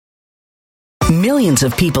Millions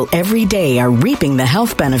of people every day are reaping the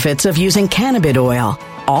health benefits of using cannabis oil,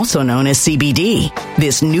 also known as CBD.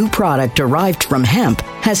 This new product derived from hemp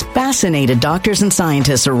has fascinated doctors and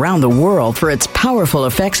scientists around the world for its powerful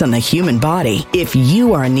effects on the human body. If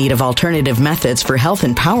you are in need of alternative methods for health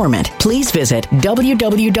empowerment, please visit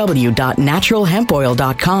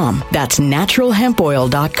www.naturalhempoil.com. That's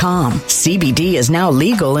naturalhempoil.com. CBD is now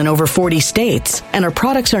legal in over 40 states, and our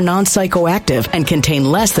products are non-psychoactive and contain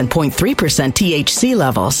less than 0.3% THC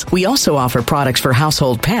levels. We also offer products for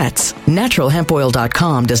household pets.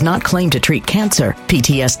 Naturalhempoil.com does not claim to treat cancer,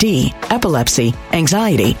 PTSD, epilepsy,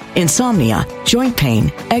 anxiety, insomnia, joint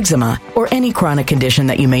pain, eczema, or any chronic condition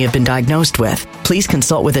that you may have been diagnosed with. Please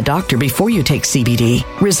consult with a doctor before you take CBD.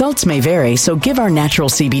 Results may vary, so give our natural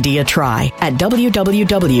CBD a try at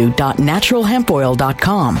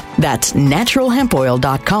www.naturalhempoil.com. That's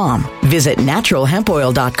naturalhempoil.com. Visit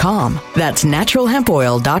naturalhempoil.com. That's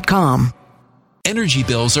naturalhempoil.com. Energy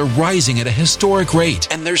bills are rising at a historic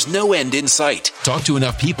rate, and there's no end in sight. Talk to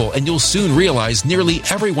enough people, and you'll soon realize nearly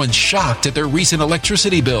everyone's shocked at their recent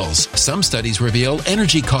electricity bills. Some studies reveal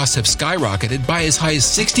energy costs have skyrocketed by as high as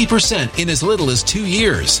 60% in as little as 2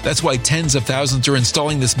 years. That's why tens of thousands are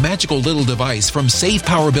installing this magical little device from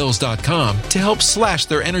SavePowerBills.com to help slash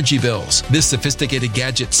their energy bills. This sophisticated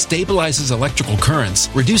gadget stabilizes electrical currents,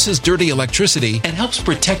 reduces dirty electricity, and helps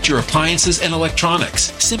protect your appliances and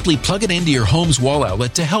electronics. Simply plug it into your home's wall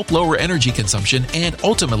outlet to help lower energy consumption and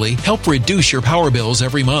ultimately help reduce your power bills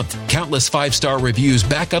every month. Countless 5-star reviews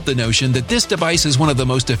back up the notion that this device is one of the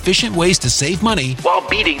most efficient ways to save money while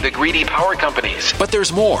beating the greedy power companies. But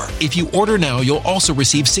there's more. If you order now, you'll also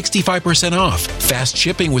receive 65% off, fast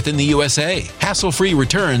shipping within the USA, hassle-free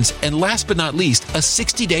returns, and last but not least, a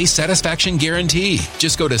 60-day satisfaction guarantee.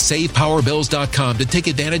 Just go to SavePowerBills.com to take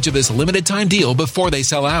advantage of this limited time deal before they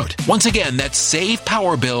sell out. Once again, that's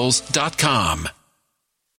SavePowerBills.com.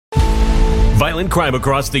 Violent crime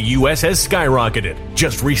across the U.S. has skyrocketed.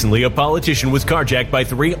 Just recently, a politician was carjacked by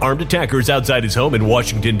 3 armed attackers outside his home in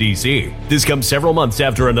Washington, D.C. This comes several months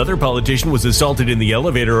after another politician was assaulted in the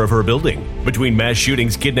elevator of her building. Between mass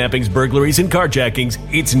shootings, kidnappings, burglaries, and carjackings,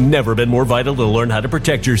 it's never been more vital to learn how to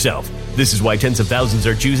protect yourself. This is why tens of thousands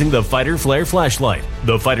are choosing the Fighter Flare flashlight.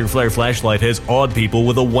 The Fighter Flare flashlight has awed people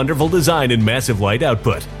with a wonderful design and massive light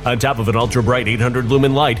output. On top of an ultra-bright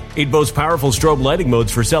 800-lumen light, it boasts powerful strobe lighting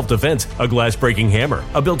modes for self-defense, a glass-breaking hammer,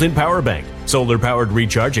 a built-in power bank, solar-powered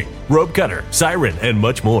recharging, rope cutter, siren, and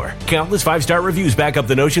much more. Countless 5-star reviews back up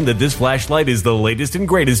the notion that this flashlight is the latest and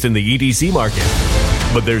greatest in the EDC market.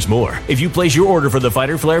 But there's more. If you place your order for the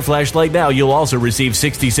Fighter Flare flashlight now, you'll also receive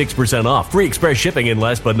 66% off, free express shipping, and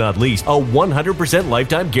last but not least, a 100%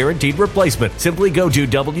 lifetime guaranteed replacement. Simply go to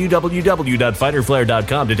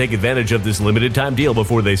www.fighterflare.com to take advantage of this limited time deal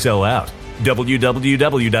before they sell out.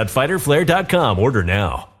 www.fighterflare.com. Order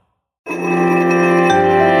now.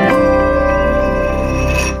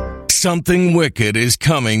 Something wicked is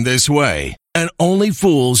coming this way, and only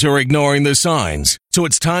fools are ignoring the signs. So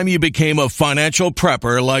it's time you became a financial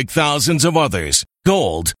prepper like thousands of others.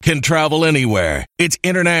 Gold can travel anywhere. It's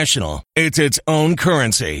international. It's its own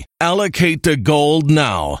currency. Allocate to gold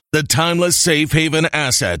now, the timeless safe haven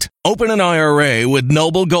asset. Open an IRA with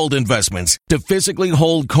Noble Gold Investments to physically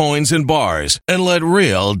hold coins and bars and let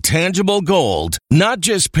real, tangible gold, not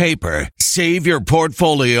just paper, save your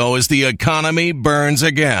portfolio as the economy burns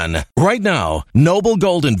again. Right now, Noble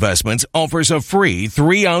Gold Investments offers a free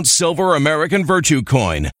 3-ounce silver American Virtue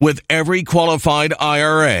coin with every qualified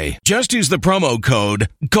IRA. Just use the promo code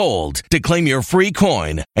GOLD to claim your free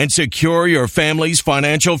coin and secure your family's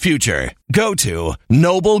financial future. Go to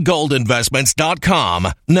noblegoldinvestments.com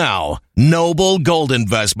now.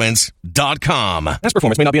 noblegoldinvestments.com. Past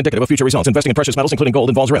performance may not be indicative of future results. Investing in precious metals, including gold,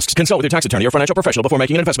 involves risks. Consult with your tax attorney or financial professional before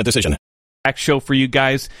making an investment decision. Show for you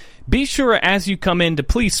guys. Be sure as you come in to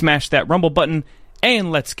please smash that Rumble button,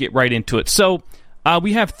 and let's get right into it. So,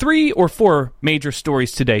 we have 3 or 4 major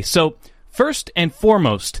stories today. So, first and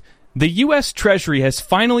foremost, the U.S. Treasury has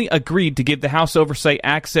finally agreed to give the House Oversight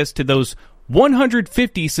access to those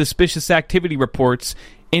 150 suspicious activity reports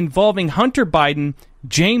involving Hunter Biden,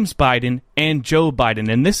 James Biden, and Joe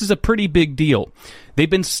Biden. And this is a pretty big deal. They've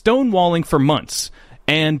been stonewalling for months.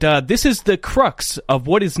 And this is the crux of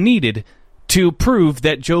what is needed to prove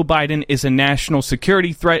that Joe Biden is a national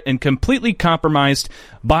security threat and completely compromised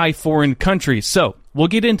by foreign countries. So, we'll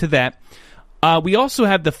get into that. We also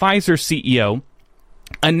have the Pfizer CEO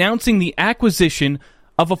announcing the acquisition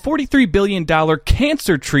of a $43 billion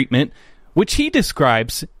cancer treatment, which he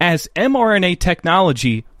describes as mRNA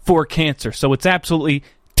technology for cancer. So it's absolutely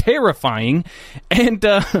terrifying, and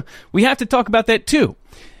we have to talk about that too.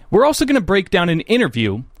 We're also going to break down an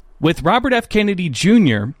interview with Robert F. Kennedy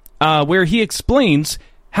Jr., where he explains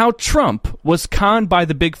how Trump was conned by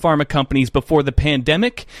the big pharma companies before the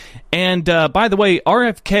pandemic. And by the way,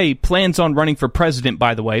 RFK plans on running for president,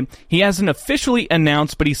 by the way. He hasn't officially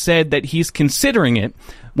announced, but he said that he's considering it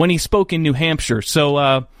when he spoke in New Hampshire.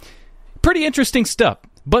 So pretty interesting stuff.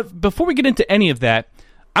 But before we get into any of that,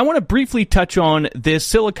 I want to briefly touch on this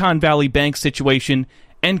Silicon Valley Bank situation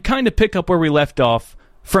and kind of pick up where we left off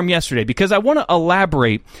from yesterday, because I want to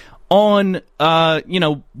elaborate on,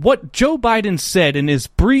 what Joe Biden said in his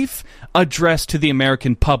brief address to the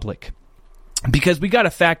American public, because we got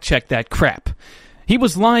to fact check that crap. He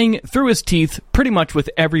was lying through his teeth pretty much with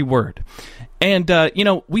every word. And,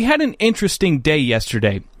 we had an interesting day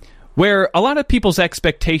yesterday where a lot of people's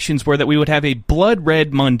expectations were that we would have a blood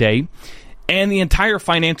red Monday and the entire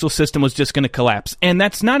financial system was just going to collapse. And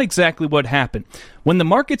that's not exactly what happened. When the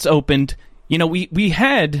markets opened, we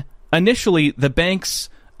had initially the banks,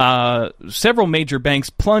 several major banks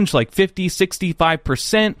plunged like 50,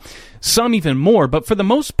 65%, some even more. But for the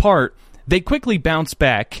most part, they quickly bounced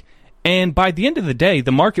back. And by the end of the day,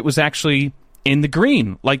 the market was actually in the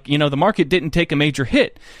green. The market didn't take a major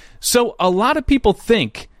hit. So a lot of people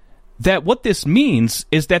think that what this means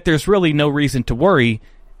is that there's really no reason to worry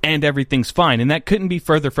and everything's fine. And that couldn't be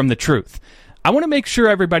further from the truth. I want to make sure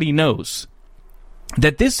everybody knows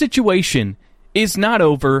that this situation is not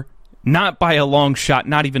over, not by a long shot,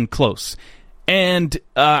 not even close. And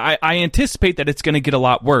I anticipate that it's going to get a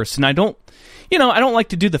lot worse. And I don't like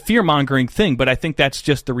to do the fear-mongering thing, but I think that's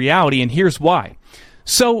just the reality, and here's why.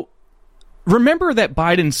 So remember that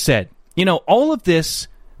Biden said, all of this,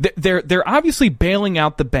 they're obviously bailing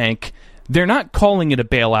out the bank. They're not calling it a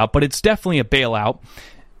bailout, but it's definitely a bailout.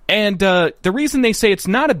 And the reason they say it's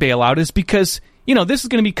not a bailout is because, this is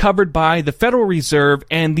going to be covered by the Federal Reserve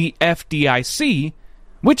and the FDIC,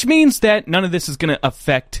 which means that none of this is going to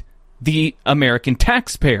affect the American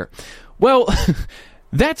taxpayer. Well,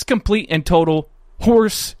 that's complete and total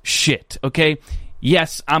horse shit, okay?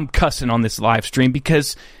 Yes, I'm cussing on this live stream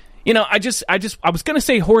because, I was going to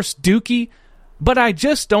say horse dookie, but I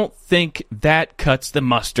just don't think that cuts the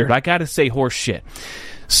mustard. I got to say horse shit.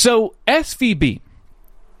 So, SVB,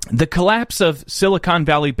 the collapse of Silicon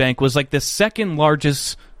Valley Bank was like the second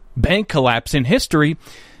largest bank collapse in history,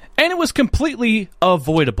 and it was completely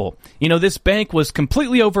avoidable. This bank was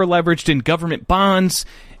completely over-leveraged in government bonds,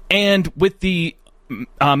 and with the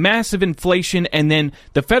massive inflation and then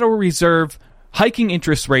the Federal Reserve hiking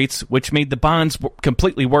interest rates, which made the bonds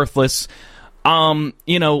completely worthless,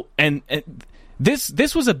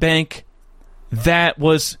 this was a bank that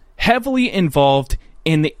was heavily involved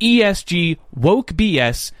in the ESG woke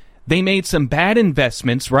BS. They made some bad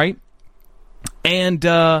investments, right? And,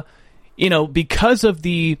 because of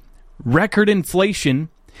the record inflation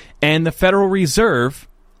and the Federal Reserve,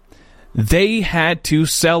 they had to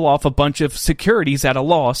sell off a bunch of securities at a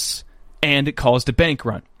loss, and it caused a bank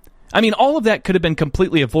run. I mean, all of that could have been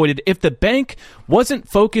completely avoided if the bank wasn't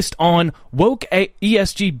focused on woke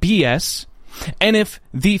ESG BS, and if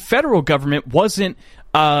the federal government wasn't,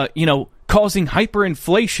 causing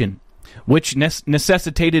hyperinflation, which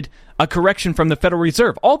necessitated a correction from the Federal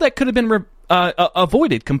Reserve. All that could have been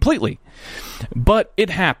avoided completely. But it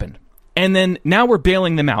happened. And then now we're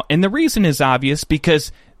bailing them out. And the reason is obvious,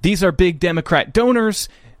 because these are big Democrat donors.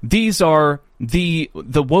 These are the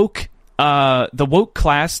woke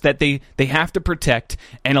class that they have to protect.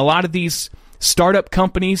 And a lot of these startup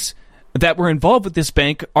companies that were involved with this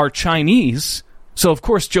bank are Chinese. So, of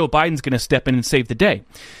course, Joe Biden's going to step in and save the day.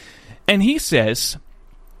 And he says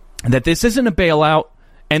that this isn't a bailout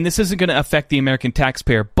and this isn't going to affect the American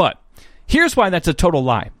taxpayer. But here's why that's a total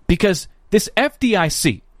lie. Because this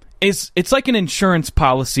FDIC, it's like an insurance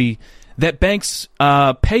policy that banks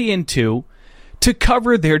pay into to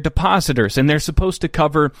cover their depositors. And they're supposed to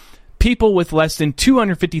cover people with less than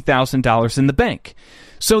 $250,000 in the bank.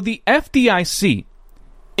 So the FDIC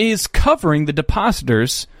is covering the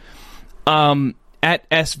depositors at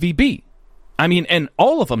SVB. I mean, and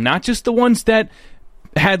all of them, not just the ones that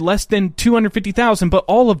had less than $250,000, but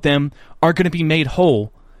all of them are going to be made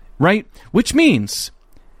whole, right? Which means,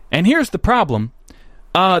 and here's the problem,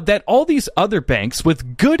 that all these other banks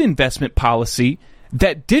with good investment policy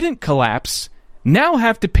that didn't collapse now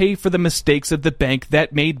have to pay for the mistakes of the bank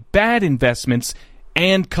that made bad investments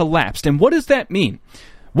and collapsed. And what does that mean?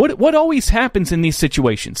 What always happens in these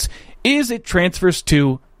situations is it transfers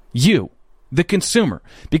to you, the consumer,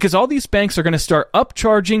 because all these banks are going to start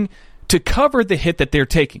upcharging to cover the hit that they're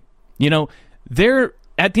taking. They're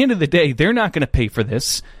at the end of the day, they're not going to pay for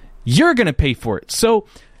this. You're going to pay for it. So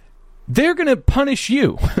they're going to punish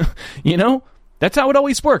you. That's how it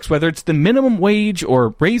always works, whether it's the minimum wage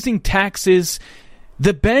or raising taxes.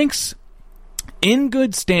 The banks in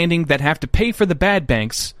good standing that have to pay for the bad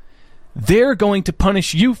banks, they're going to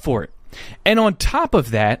punish you for it. And on top of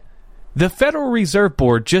that, the Federal Reserve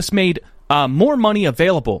Board just made more money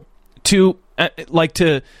available to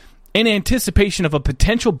in anticipation of a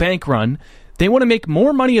potential bank run. They want to make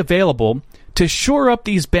more money available to shore up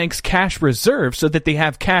these banks' cash reserves so that they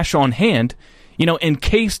have cash on hand, in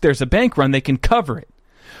case there's a bank run, they can cover it.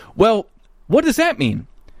 Well, what does that mean?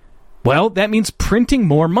 Well, that means printing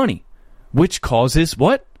more money, which causes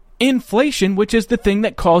what? Inflation, which is the thing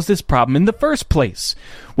that caused this problem in the first place,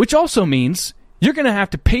 which also means you're going to have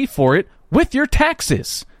to pay for it with your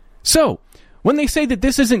taxes. So, when they say that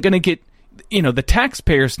this isn't going to get, the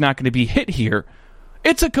taxpayer's not going to be hit here,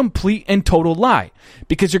 it's a complete and total lie,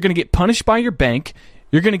 because you're going to get punished by your bank,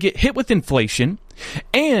 you're going to get hit with inflation,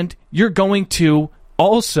 and you're going to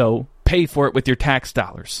also pay for it with your tax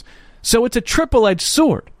dollars. So it's a triple-edged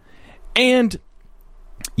sword. And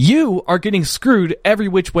you are getting screwed every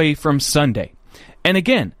which way from Sunday. And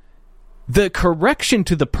again, the correction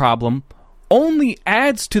to the problem only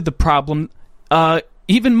adds to the problem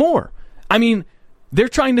even more. I mean, they're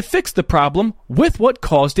trying to fix the problem with what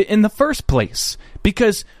caused it in the first place.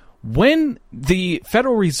 Because when the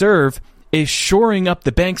Federal Reserve is shoring up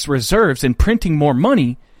the bank's reserves and printing more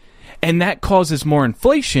money, and that causes more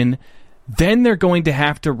inflation, then they're going to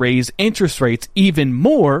have to raise interest rates even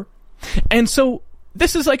more. And so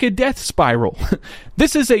this is like a death spiral.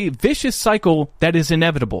 This is a vicious cycle that is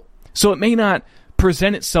inevitable. So it may not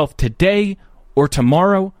present itself today or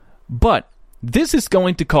tomorrow, but this is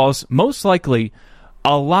going to cause, most likely,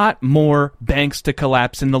 a lot more banks to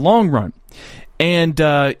collapse in the long run. And,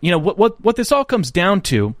 what this all comes down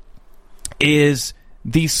to is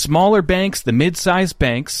these smaller banks, the mid-sized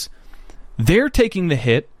banks, they're taking the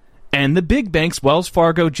hit, and the big banks, Wells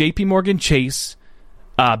Fargo, JP Morgan Chase,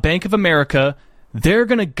 Bank of America, they're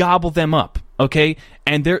going to gobble them up, okay?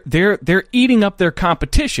 And they're eating up their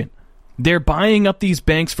competition. They're buying up these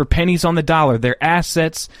banks for pennies on the dollar, their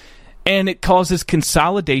assets, and it causes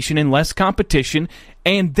consolidation and less competition.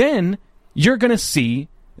 And then you're going to see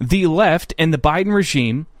the left and the Biden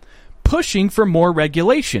regime pushing for more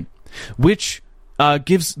regulation, which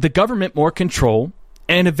gives the government more control,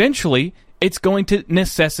 and eventually it's going to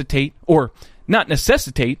necessitate, or not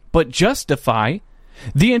necessitate, but justify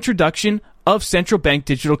the introduction of central bank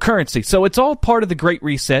digital currency. So it's all part of the Great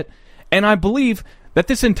Reset, and I believe that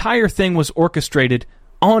this entire thing was orchestrated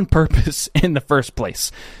on purpose in the first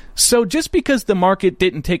place. So just because the market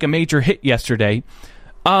didn't take a major hit yesterday,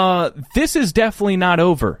 this is definitely not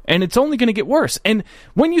over, and it's only going to get worse. And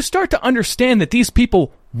when you start to understand that these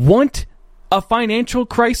people want a financial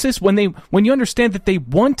crisis, when you understand that they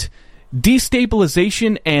want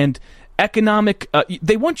destabilization and economic,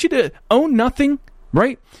 they want you to own nothing,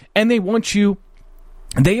 right? And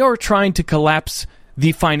they are trying to collapse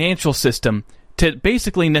the financial system to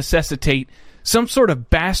basically necessitate some sort of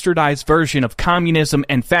bastardized version of communism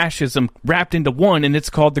and fascism wrapped into one, and it's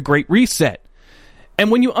called the Great Reset.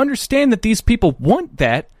 And when you understand that these people want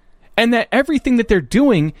that, and that everything that they're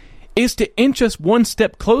doing is to inch us one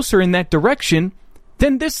step closer in that direction,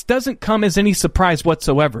 then this doesn't come as any surprise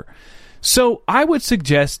whatsoever. So I would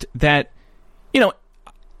suggest that,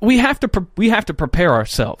 we have to prepare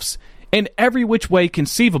ourselves in every which way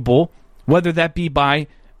conceivable, whether that be by,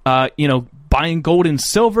 buying gold and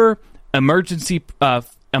silver, emergency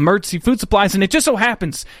food supplies, and it just so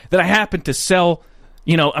happens that I happen to sell,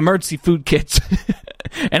 emergency food kits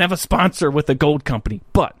and have a sponsor with a gold company.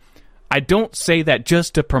 But I don't say that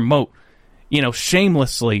just to promote,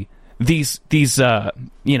 shamelessly these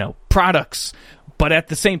products. But at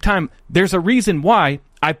the same time, there's a reason why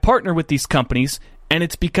I partner with these companies, and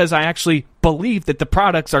it's because I actually believe that the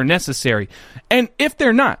products are necessary. And if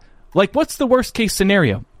they're not, what's the worst case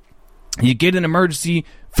scenario? You get an emergency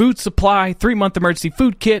food supply, 3-month emergency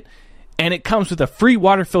food kit, and it comes with a free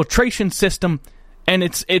water filtration system, and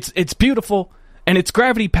it's beautiful, and it's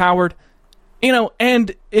gravity powered,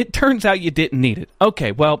 and it turns out you didn't need it.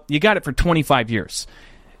 Okay, well, you got it for 25 years.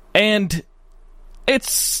 And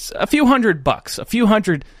it's a few $100, a few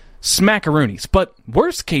hundred smackaroonies. But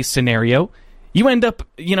worst case scenario, you end up,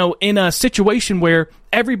 in a situation where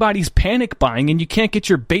everybody's panic buying and you can't get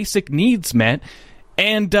your basic needs met,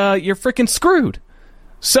 and you're freaking screwed.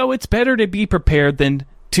 So it's better to be prepared than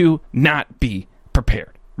to not be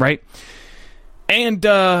prepared, right? And,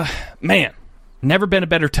 man, never been a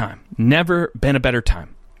better time. Never been a better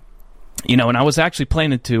time. And I was actually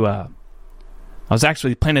planning to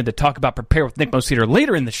talk about Prepare with Nick Moseder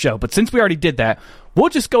later in the show, but since we already did that, we'll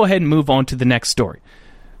just go ahead and move on to the next story.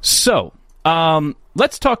 So,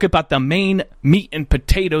 let's talk about the main meat and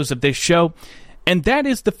potatoes of this show, and that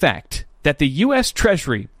is the fact that the U.S.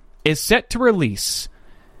 Treasury is set to release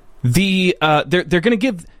they're going to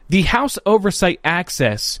give the House Oversight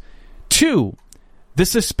access to the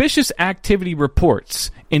suspicious activity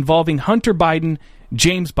reports involving Hunter Biden,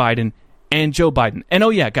 James Biden, and Joe Biden. And oh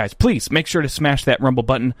yeah, guys, please make sure to smash that Rumble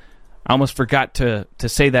button. I almost forgot to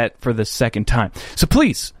say that for the second time. So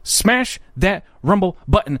please, smash that Rumble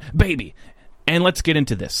button, baby. And let's get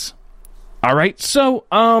into this. All right, so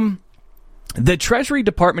the Treasury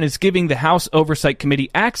Department is giving the House Oversight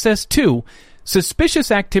Committee access to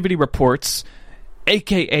suspicious activity reports,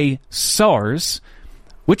 a.k.a. SARS,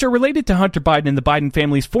 which are related to Hunter Biden and the Biden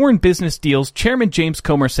family's foreign business deals, Chairman James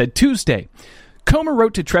Comer said Tuesday. Comer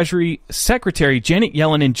wrote to Treasury Secretary Janet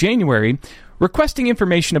Yellen in January requesting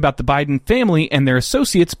information about the Biden family and their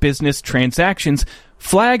associates' business transactions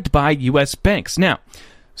flagged by U.S. banks. Now,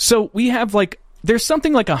 so we have there's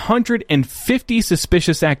something like 150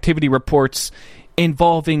 suspicious activity reports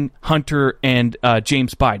involving Hunter and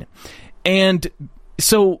James Biden. And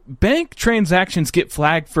so bank transactions get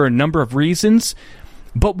flagged for a number of reasons,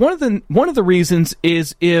 but one of the reasons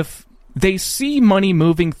is if they see money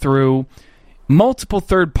moving through multiple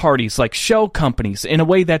third parties like shell companies in a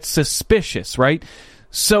way that's suspicious, right?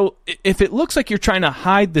 So if it looks like you're trying to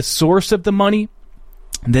hide the source of the money,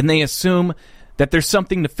 then they assume that there's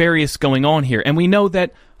something nefarious going on here. And we know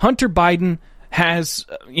that Hunter Biden has,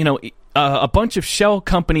 a bunch of shell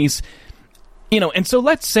companies. And so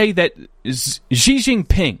let's say that Xi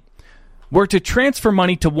Jinping were to transfer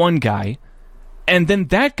money to one guy, and then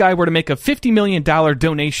that guy were to make a $50 million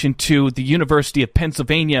donation to the University of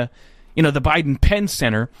Pennsylvania, the Biden Penn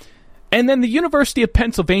Center, and then the University of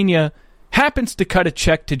Pennsylvania happens to cut a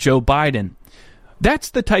check to Joe Biden.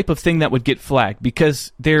 That's the type of thing that would get flagged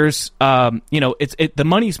because there's, the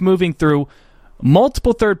money's moving through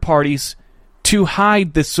multiple third parties to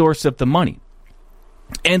hide the source of the money.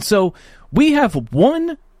 And so we have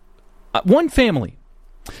one family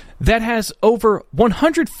that has over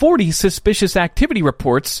 140 suspicious activity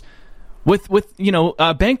reports with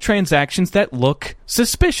bank transactions that look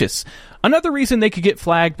suspicious. Another reason they could get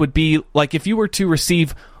flagged would be like if you were to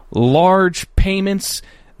receive large payments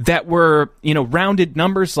that were, rounded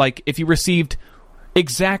numbers, like if you received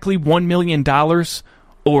exactly $1 million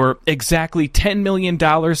or exactly $10 million,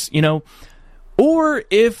 or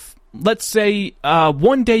if, let's say,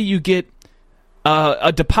 one day you get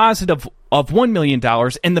a deposit of $1 million,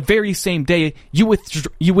 and the very same day you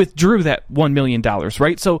withdrew that $1 million,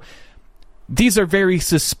 right? So these are very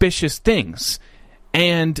suspicious things,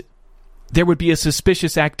 and there would be a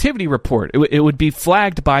suspicious activity report. It would be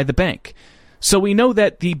flagged by the bank. So we know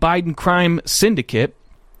that the Biden crime syndicate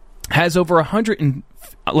has over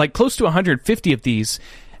close to 150 of these,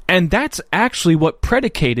 and that's actually what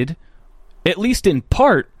predicated, at least in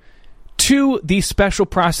part, to the special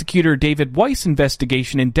prosecutor David Weiss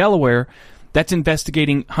investigation in Delaware that's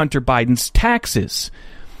investigating Hunter Biden's taxes.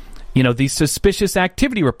 These suspicious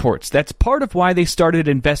activity reports, that's part of why they started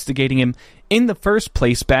investigating him in the first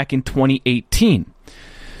place back in 2018.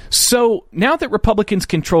 So now that Republicans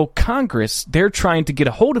control Congress, they're trying to get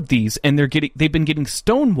a hold of these, and they've been getting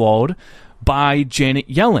stonewalled by Janet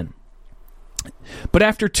Yellen. But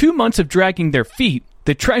after 2 months of dragging their feet,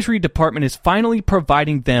 the Treasury Department is finally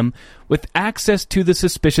providing them with access to the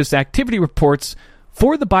suspicious activity reports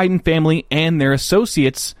for the Biden family and their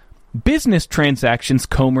associates' business transactions,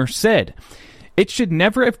 Comer said. It should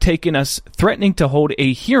never have taken us threatening to hold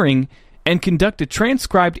a hearing and conduct a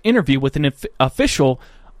transcribed interview with an official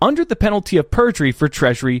under the penalty of perjury for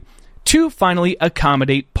Treasury to finally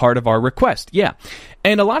accommodate part of our request. Yeah.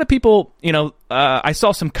 And a lot of people, I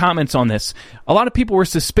saw some comments on this. A lot of people were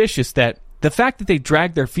suspicious that the fact that they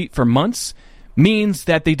dragged their feet for months means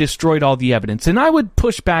that they destroyed all the evidence. And I would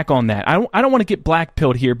push back on that. I don't want to get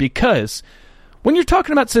blackpilled here because when you're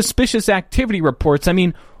talking about suspicious activity reports,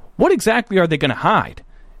 what exactly are they going to hide?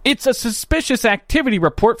 It's a suspicious activity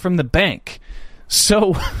report from the bank.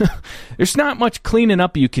 So there's not much cleaning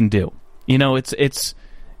up you can do. It's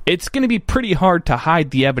going to be pretty hard to hide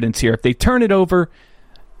the evidence here. If they turn it over,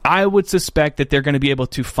 I would suspect that they're going to be able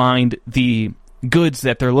to find the goods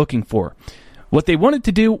that they're looking for. What they wanted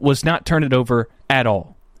to do was not turn it over at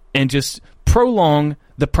all and just prolong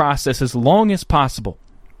the process as long as possible.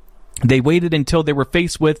 They waited until they were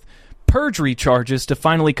faced with perjury charges to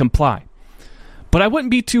finally comply. But I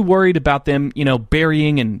wouldn't be too worried about them,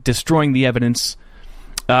 burying and destroying the evidence.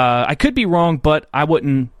 I could be wrong, but I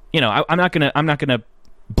wouldn't. I'm not gonna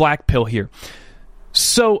blackpill here.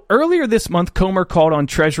 So earlier this month, Comer called on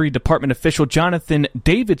Treasury Department official Jonathan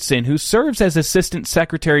Davidson, who serves as Assistant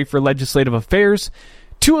Secretary for Legislative Affairs,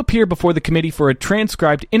 to appear before the committee for a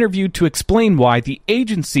transcribed interview to explain why the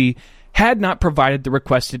agency had not provided the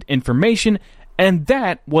requested information, and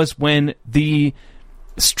that was when the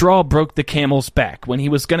straw broke the camel's back. When he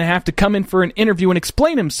was going to have to come in for an interview and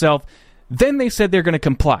explain himself, then they said they're going to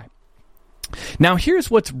comply. Now,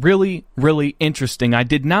 here's what's really, really interesting. I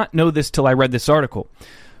did not know this till I read this article.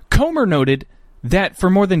 Comer noted that for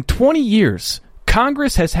more than 20 years,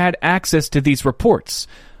 Congress has had access to these reports,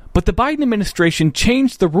 but the Biden administration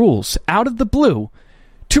changed the rules out of the blue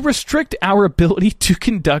to restrict our ability to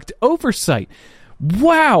conduct oversight.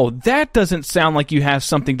 Wow, that doesn't sound like you have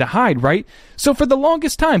something to hide, right? So for the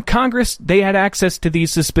longest time, Congress, they had access to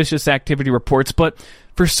these suspicious activity reports, but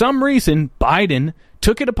for some reason, Biden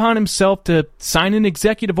took it upon himself to sign an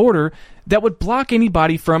executive order that would block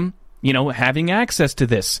anybody from, having access to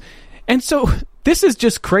this. And so this is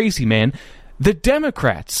just crazy, man. The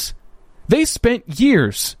Democrats, they spent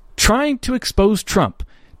years trying to expose Trump,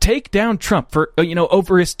 take down Trump for,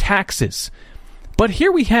 over his taxes. But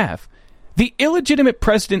here we have the illegitimate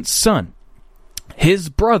president's son, his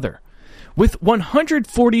brother, with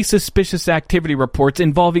 140 suspicious activity reports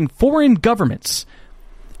involving foreign governments.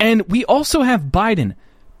 And we also have Biden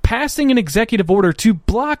passing an executive order to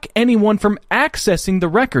block anyone from accessing the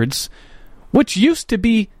records, which used to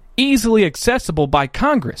be easily accessible by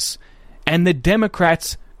Congress. And the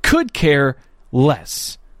Democrats could care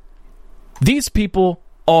less. These people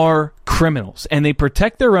are criminals, and they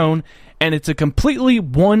protect their own, and it's a completely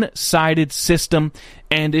one-sided system,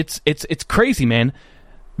 and it's crazy, man.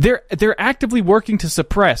 They're actively working to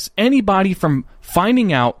suppress anybody from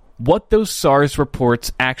finding out what those SARS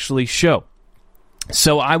reports actually show.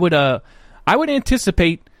 So I would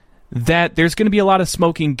anticipate that there's going to be a lot of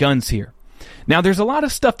smoking guns here. Now, there's a lot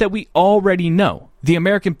of stuff that we already know. The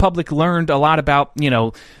American public learned a lot about,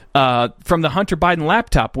 from the Hunter Biden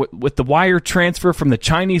laptop with the wire transfer from the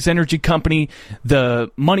Chinese energy company,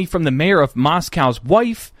 the money from the mayor of Moscow's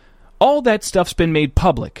wife. All that stuff's been made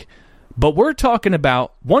public. But we're talking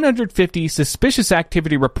about 150 suspicious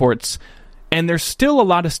activity reports, and there's still a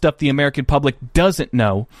lot of stuff the American public doesn't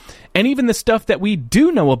know. And even the stuff that we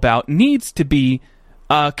do know about needs to be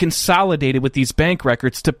consolidated with these bank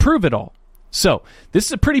records to prove it all. So, this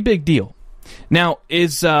is a pretty big deal. Now,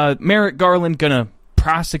 is Merrick Garland going to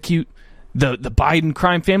prosecute the Biden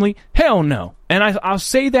crime family? Hell no. And I'll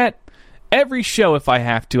say that every show if I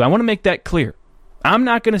have to. I want to make that clear. I'm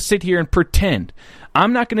not going to sit here and pretend.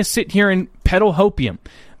 I'm not going to sit here and peddle hopium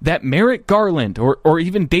that Merrick Garland or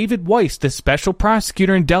even David Weiss, the special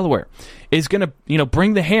prosecutor in Delaware, is going to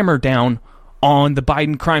bring the hammer down on the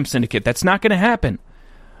Biden crime syndicate. That's not going to happen.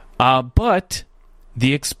 But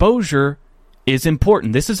the exposure is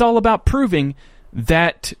important. This is all about proving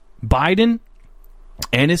that Biden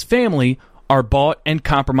and his family are bought and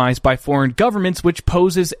compromised by foreign governments, which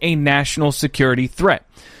poses a national security threat.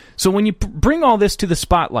 So when you bring all this to the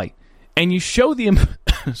spotlight and you show the...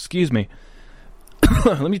 excuse me.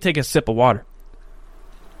 Let me take a sip of water.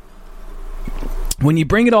 When you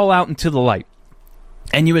bring it all out into the light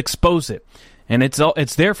and you expose it, and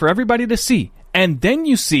it's there for everybody to see, and then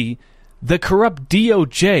you see the corrupt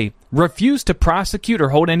DOJ refuse to prosecute or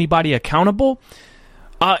hold anybody accountable,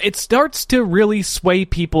 it starts to really sway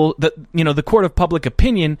people, the court of public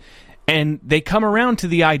opinion, and they come around to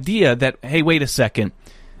the idea that, hey, wait a second,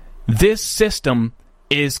 this system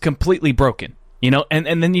is completely broken,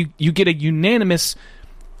 and then you get a unanimous,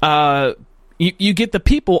 you get the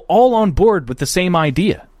people all on board with the same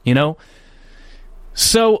idea,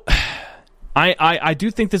 So, I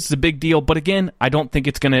do think this is a big deal, but again, I don't think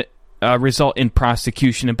it's going to result in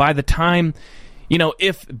prosecution. And by the time,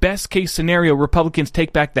 if best case scenario, Republicans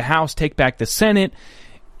take back the House, take back the Senate,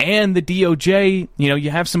 and the DOJ, you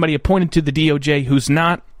have somebody appointed to the DOJ who's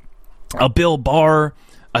not a Bill Barr,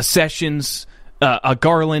 a Sessions, a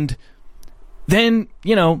Garland, then,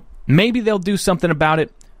 maybe they'll do something about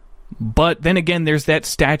it. But then again, there's that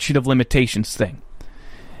statute of limitations thing.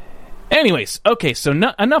 Anyways, okay, so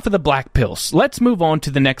enough of the black pills. Let's move on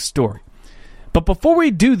to the next story. But before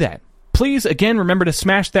we do that, please, again, remember to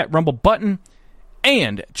smash that Rumble button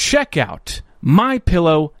and check out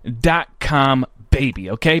MyPillow.com, baby,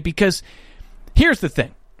 okay? Because here's the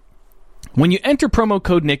thing. When you enter promo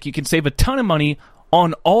code Nick, you can save a ton of money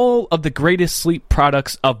on all of the greatest sleep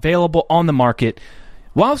products available on the market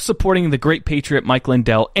while supporting the great patriot Mike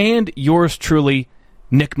Lindell and yours truly,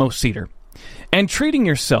 Nick Moseder. And treating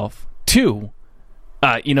yourself to,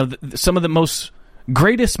 some of the most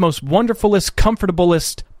greatest, most wonderfulest,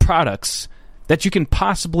 comfortablest products that you can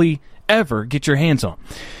possibly ever get your hands on.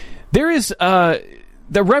 There is the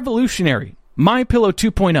revolutionary MyPillow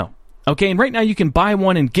 2.0. Okay, and right now you can buy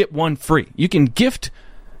one and get one free. You can gift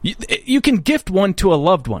one to a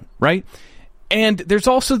loved one, right? And there's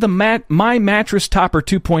also the My Mattress Topper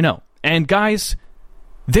 2.0. And guys,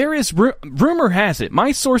 there is rumor has it,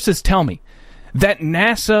 my sources tell me that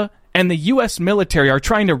NASA and the U.S. military are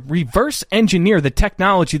trying to reverse engineer the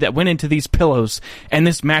technology that went into these pillows and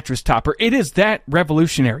this mattress topper. It is that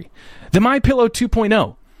revolutionary. The MyPillow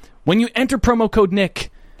 2.0. When you enter promo code Nick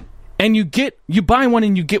and you buy one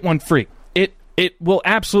and you get one free, it will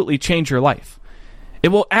absolutely change your life. It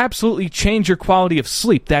will absolutely change your quality of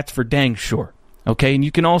sleep. That's for dang sure. Okay, and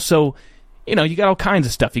you can also, you got all kinds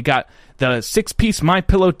of stuff. You got the 6-piece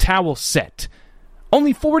MyPillow towel set.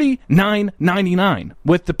 Only $49.99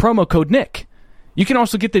 with the promo code Nick. You can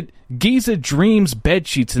also get the Giza Dreams bed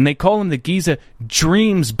sheets, and they call them the Giza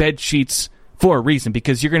Dreams bed sheets for a reason,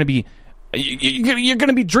 because you're going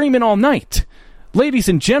to be dreaming all night. Ladies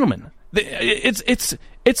and gentlemen,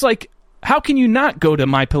 it's like, how can you not go to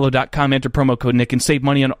mypillow.com, enter promo code Nick, and save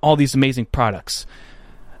money on all these amazing products?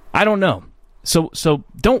 I don't know. So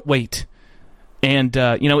don't wait. And,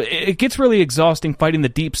 it gets really exhausting fighting the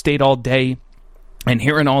deep state all day and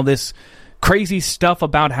hearing all this crazy stuff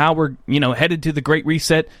about how we're, headed to the Great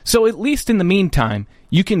Reset. So at least in the meantime,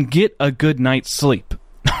 you can get a good night's sleep.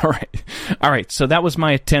 All right. So that was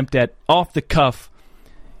my attempt at off the cuff,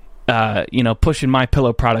 pushing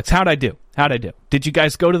MyPillow products. How'd I do? Did you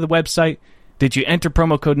guys go to the website? Did you enter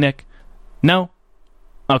promo code Nick? No?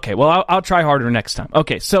 Okay, well, I'll try harder next time.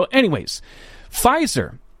 Okay, so anyways,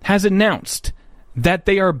 Pfizer has announced that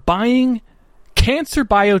they are buying cancer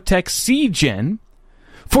biotech Seagen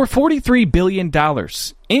for $43 billion,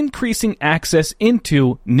 increasing access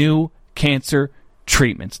into new cancer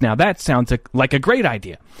treatments. Now, that sounds like a great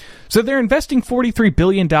idea. So they're investing $43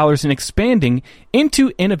 billion in expanding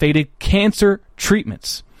into innovative cancer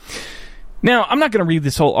treatments. Now, I'm not going to read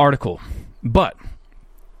this whole article, but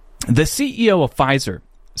the CEO of Pfizer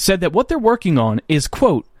said that what they're working on is,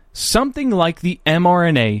 quote, something like the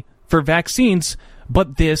mRNA for vaccines,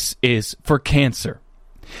 but this is for cancer.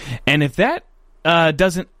 And if that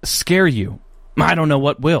doesn't scare you, I don't know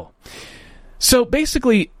what will. So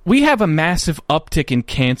basically, we have a massive uptick in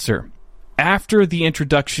cancer after the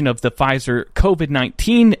introduction of the Pfizer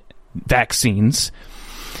COVID-19 vaccines.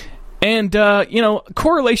 And,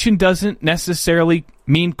 correlation doesn't necessarily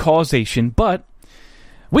mean causation, but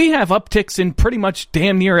we have upticks in pretty much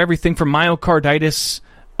damn near everything from myocarditis,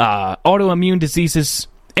 autoimmune diseases,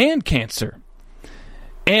 and cancer.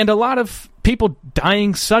 And a lot of people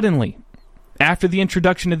dying suddenly after the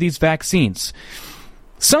introduction of these vaccines.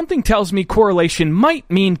 Something tells me correlation might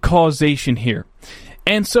mean causation here.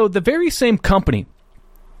 And so the very same company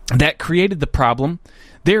that created the problem,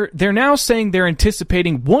 they're now saying they're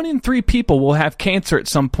anticipating 1 in 3 people will have cancer at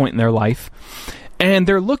some point in their life, and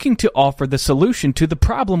they're looking to offer the solution to the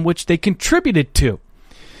problem which they contributed to.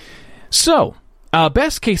 So,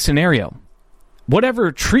 best case scenario,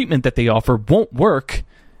 whatever treatment that they offer won't work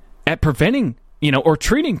at preventing, or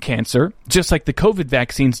treating cancer, just like the COVID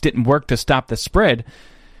vaccines didn't work to stop the spread.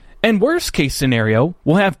 And worst case scenario,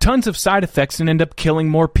 we'll have tons of side effects and end up killing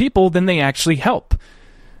more people than they actually help.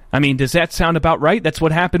 I mean, does that sound about right? That's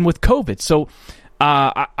what happened with COVID. So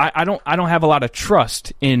I don't have a lot of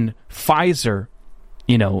trust in Pfizer,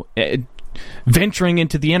 venturing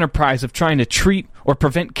into the enterprise of trying to treat or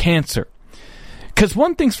prevent cancer. Because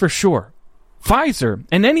one thing's for sure, Pfizer,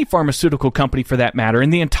 and any pharmaceutical company for that matter,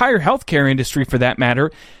 and the entire healthcare industry for that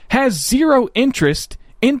matter, has zero interest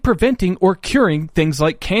in preventing or curing things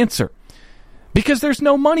like cancer. Because there's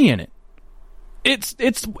no money in it. It's a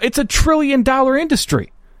 $1 trillion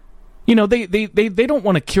industry. They don't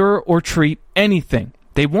want to cure or treat anything.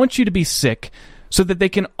 They want you to be sick so that they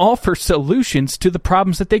can offer solutions to the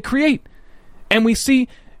problems that they create. And we see,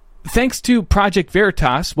 thanks to Project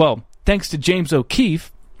Veritas, thanks to James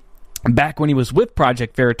O'Keefe, back when he was with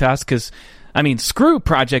Project Veritas, because, screw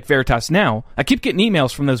Project Veritas now. I keep getting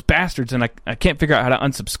emails from those bastards, and I can't figure out how to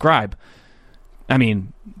unsubscribe.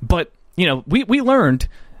 We learned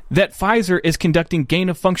that Pfizer is conducting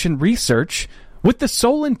gain-of-function research with the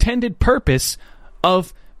sole intended purpose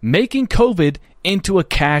of making COVID into a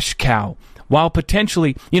cash cow, while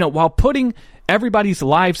potentially, while putting everybody's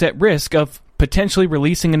lives at risk of potentially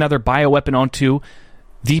releasing another bioweapon onto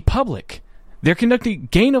the public. They're conducting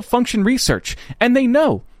gain-of-function research, and they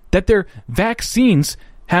know that their vaccines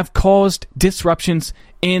have caused disruptions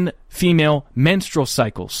in female menstrual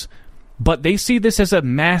cycles. But they see this as a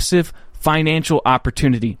massive financial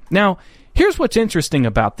opportunity. Now, here's what's interesting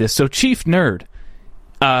about this. So, Chief Nerd,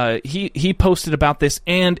 he posted about this,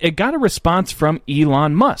 and it got a response from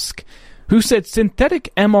Elon Musk, who said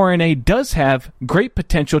synthetic mRNA does have great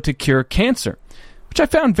potential to cure cancer, which I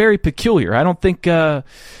found very peculiar. I don't think that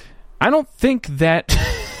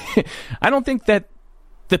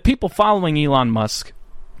the people following Elon Musk,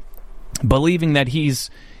 believing that he's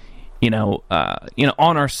on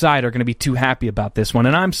our side, are going to be too happy about this one,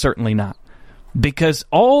 and I'm certainly not, because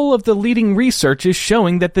all of the leading research is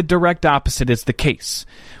showing that the direct opposite is the case.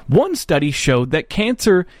 One study showed that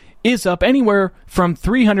cancer is up anywhere from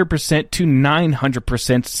 300% to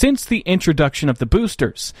 900% since the introduction of the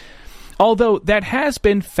boosters, although that has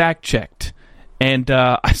been fact-checked. And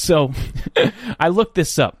so I looked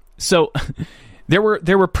this up. So there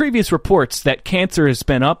were previous reports that cancer has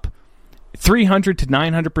been up 300 to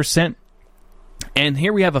 900%. And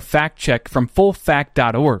here we have a fact check from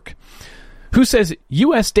fullfact.org, who says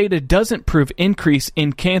U.S. data doesn't prove increase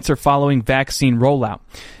in cancer following vaccine rollout.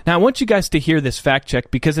 Now, I want you guys to hear this fact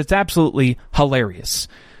check because it's absolutely hilarious.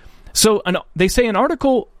 So they say an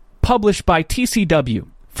article published by TCW,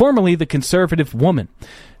 formerly the Conservative Woman,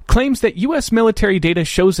 claims that U.S. military data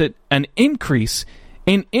shows an increase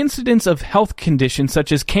in incidence of health conditions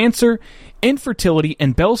such as cancer, infertility,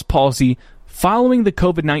 and Bell's palsy following the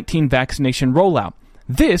COVID-19 vaccination rollout.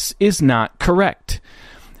 This is not correct.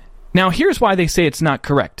 Now, here's why they say it's not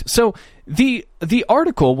correct. So the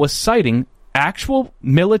article was citing actual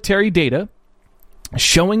military data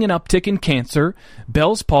showing an uptick in cancer,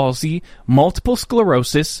 Bell's palsy, multiple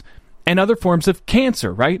sclerosis, and other forms of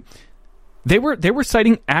cancer, right? They were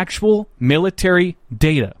citing actual military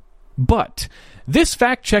data. But this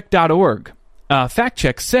factcheck.org fact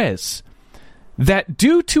check says that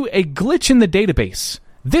due to a glitch in the database,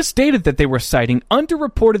 this data that they were citing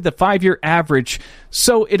underreported the 5-year average,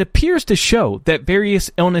 so it appears to show that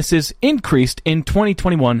various illnesses increased in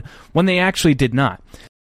 2021 when they actually did not.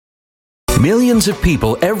 Millions of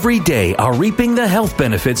people every day are reaping the health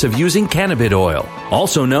benefits of using cannabis oil,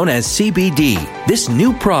 also known as CBD. This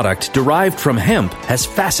new product derived from hemp has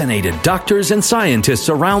fascinated doctors and scientists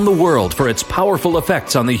around the world for its powerful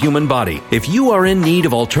effects on the human body. If you are in need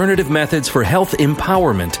of alternative methods for health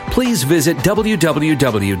empowerment, please visit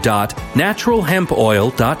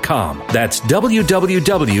www.naturalhempoil.com. That's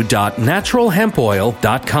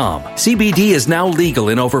www.naturalhempoil.com. CBD is now legal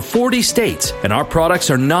in over 40 states, and our products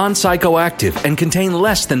are non-psychoactive and contain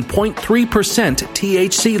less than 0.3%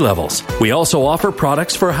 THC levels. We also offer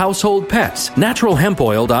products for household pets.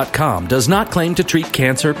 NaturalHempOil.com does not claim to treat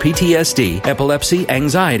cancer, PTSD, epilepsy,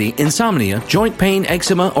 anxiety, insomnia, joint pain,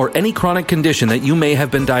 eczema, or any chronic condition that you may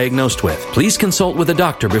have been diagnosed with. Please consult with a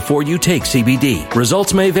doctor before you take CBD.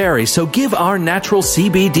 Results may vary, so give our natural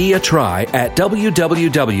CBD a try at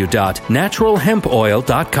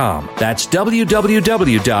www.naturalhempoil.com. That's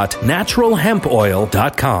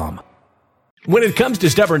www.naturalhempoil.com. When it comes to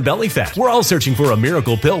stubborn belly fat, we're all searching for a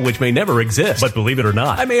miracle pill which may never exist. But believe it or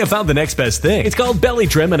not, I may have found the next best thing. It's called Belly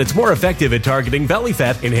Trim, and it's more effective at targeting belly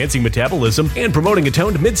fat, enhancing metabolism, and promoting a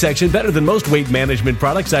toned midsection better than most weight management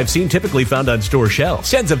products I've seen typically found on store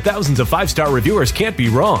shelves. Tens of thousands of 5-star reviewers can't be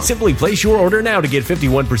wrong. Simply place your order now to get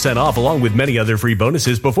 51% off along with many other free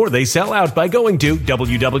bonuses before they sell out by going to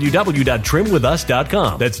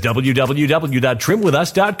www.trimwithus.com. That's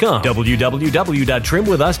www.trimwithus.com.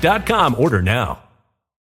 www.trimwithus.com. Order now.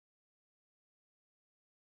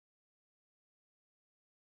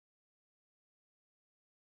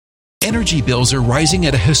 Energy bills are rising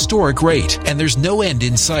at a historic rate, and there's no end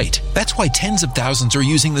in sight. That's why tens of thousands are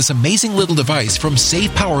using this amazing little device from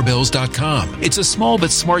SavePowerBills.com. It's a small but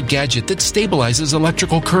smart gadget that stabilizes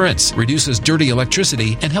electrical currents, reduces dirty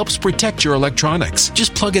electricity, and helps protect your electronics.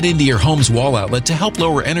 Just plug it into your home's wall outlet to help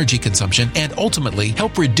lower energy consumption and ultimately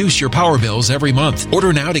help reduce your power bills every month.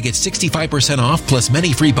 Order now to get 65% off plus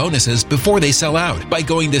many free bonuses before they sell out by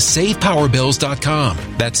going to SavePowerBills.com.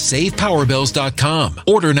 That's SavePowerBills.com.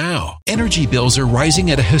 Order now. Energy bills are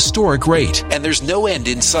rising at a historic rate, and there's no end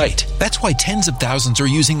in sight. That's why tens of thousands are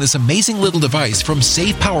using this amazing little device from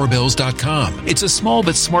SavePowerBills.com. It's a small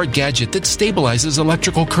but smart gadget that stabilizes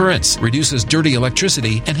electrical currents, reduces dirty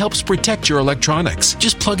electricity, and helps protect your electronics.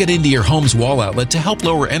 Just plug it into your home's wall outlet to help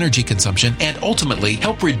lower energy consumption and ultimately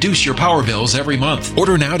help reduce your power bills every month.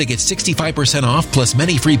 Order now to get 65% off plus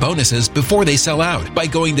many free bonuses before they sell out by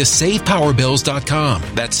going to SavePowerBills.com.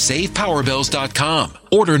 That's SavePowerBills.com.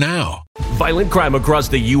 Order now. Violent crime across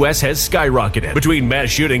the U.S. has skyrocketed. Between mass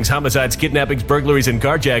shootings, homicides, kidnappings, burglaries, and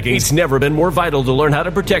carjacking, it's never been more vital to learn how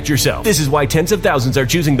to protect yourself. This is why tens of thousands are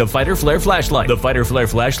choosing the Fighter Flare flashlight. The Fighter Flare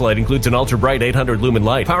flashlight includes an ultra-bright 800 lumen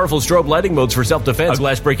light, powerful strobe lighting modes for self-defense, a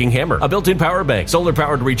glass-breaking hammer, a built-in power bank,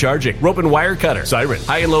 solar-powered recharging, rope and wire cutter, siren,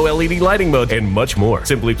 high and low LED lighting mode, and much more.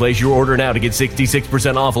 Simply place your order now to get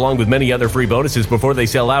 66% off along with many other free bonuses before they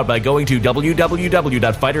sell out by going to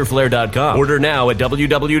www.fighterflare.com. Order now at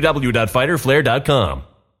www.fighterflare.com. The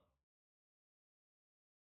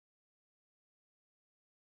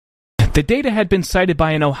data had been cited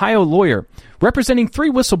by an Ohio lawyer representing 3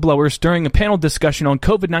 whistleblowers during a panel discussion on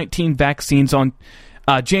COVID-19 vaccines on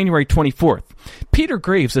January 24th. Peter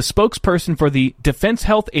Graves, a spokesperson for the Defense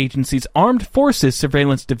Health Agency's Armed Forces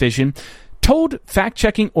Surveillance Division, told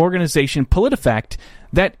fact-checking organization PolitiFact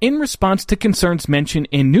that in response to concerns mentioned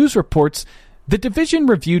in news reports, the division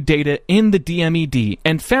reviewed data in the DMED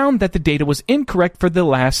and found that the data was incorrect for the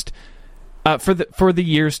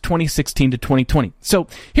years 2016 to 2020. So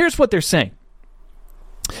here's what they're saying.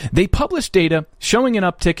 They published data showing an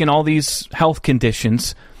uptick in all these health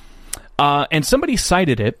conditions, and somebody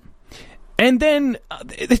cited it. And then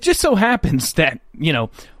it just so happens that,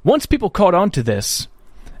 once people caught on to this,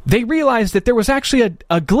 they realized that there was actually a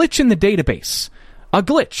glitch in the database. A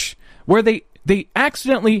glitch where they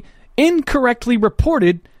accidentally incorrectly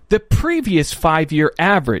reported the previous 5-year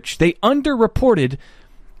average. They underreported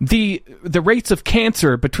the rates of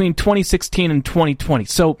cancer between 2016 and 2020.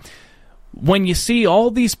 So when you see all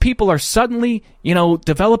these people are suddenly,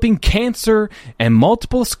 developing cancer and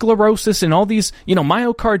multiple sclerosis and all these,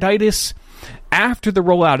 myocarditis after the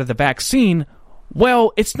rollout of the vaccine,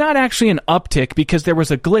 well, it's not actually an uptick because there was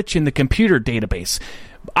a glitch in the computer database.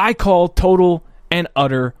 I call total and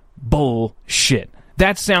utter bullshit.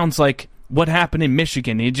 That sounds like what happened in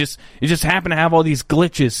Michigan. It just happened to have all these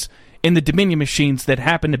glitches in the Dominion machines that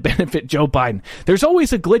happen to benefit Joe Biden. There's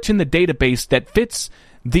always a glitch in the database that fits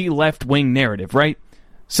the left-wing narrative, right?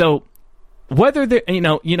 So whether there,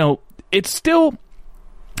 it's still,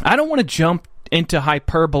 I don't want to jump into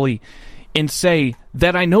hyperbole and say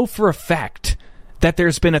that I know for a fact that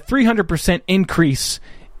there's been a 300% increase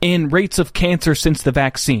in rates of cancer since the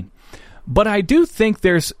vaccine. But I do think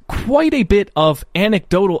there's quite a bit of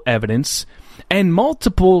anecdotal evidence and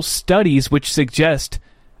multiple studies which suggest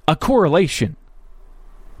a correlation,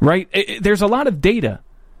 right? There's a lot of data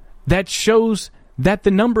that shows that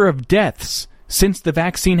the number of deaths since the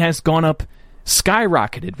vaccine has gone up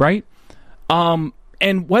skyrocketed, right?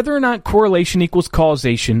 And whether or not correlation equals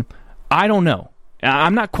causation, I don't know.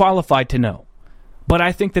 I'm not qualified to know. But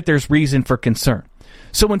I think that there's reason for concern.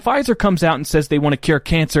 So when Pfizer comes out and says they want to cure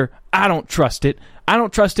cancer, I don't trust it. I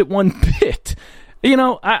don't trust it one bit.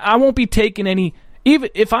 I won't be taking any... Even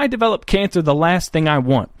if I develop cancer, the last thing I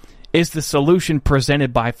want is the solution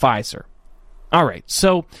presented by Pfizer. All right,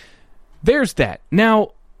 so there's that.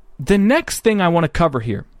 Now, the next thing I want to cover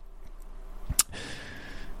here,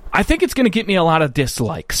 I think it's going to get me a lot of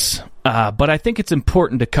dislikes, but I think it's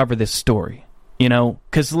important to cover this story,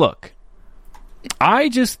 because look, I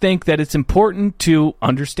just think that it's important to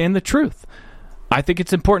understand the truth. I think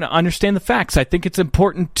it's important to understand the facts. I think it's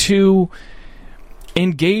important to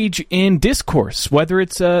engage in discourse, whether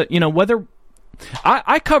it's whether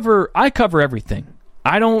I cover everything.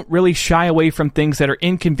 I don't really shy away from things that are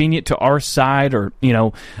inconvenient to our side, or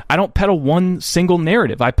I don't peddle one single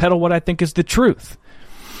narrative. I peddle what I think is the truth.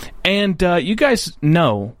 And you guys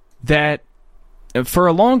know that for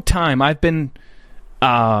a long time I've been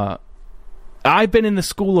in the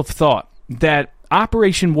school of thought that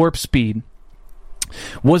Operation Warp Speed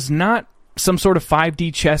was not some sort of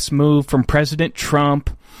 5D chess move from President Trump.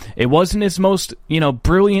 It wasn't his most,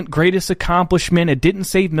 brilliant, greatest accomplishment. It didn't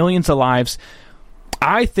save millions of lives.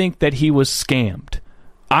 I think that he was scammed.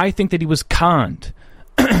 I think that he was conned.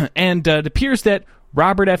 And it appears that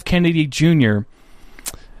Robert F. Kennedy Jr.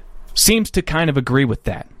 seems to kind of agree with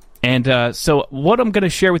that. And so what I'm going to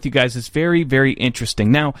share with you guys is very, very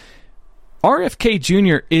interesting. Now, RFK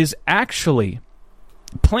Jr. is actually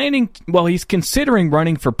he's considering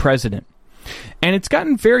running for president. And it's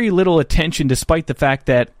gotten very little attention despite the fact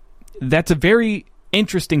that that's a very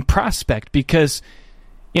interesting prospect because,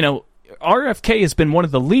 RFK has been one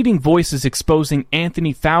of the leading voices exposing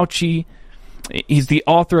Anthony Fauci. He's the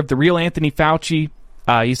author of The Real Anthony Fauci.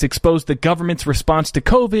 He's exposed the government's response to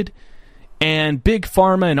COVID and Big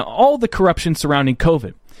Pharma and all the corruption surrounding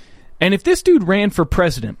COVID. And if this dude ran for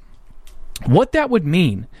president, what that would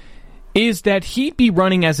mean is that he'd be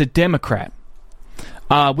running as a Democrat,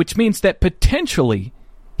 which means that potentially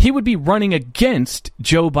he would be running against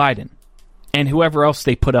Joe Biden and whoever else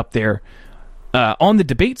they put up there on the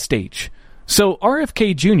debate stage. So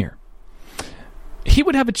RFK Jr., he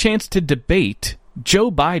would have a chance to debate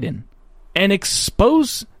Joe Biden and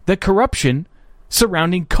expose the corruption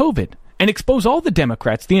surrounding COVID and expose all the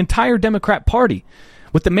Democrats, the entire Democrat Party,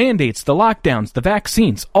 with the mandates, the lockdowns, the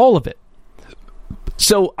vaccines, all of it.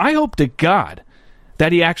 So I hope to God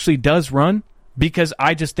that he actually does run, because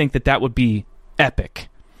I just think that that would be epic.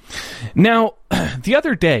 Now, the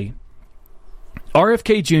other day,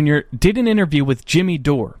 RFK Jr. did an interview with Jimmy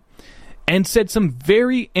Dore and said some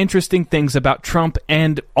very interesting things about Trump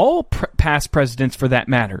and all past presidents for that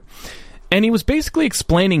matter. And he was basically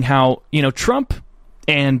explaining how, Trump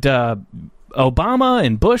and Obama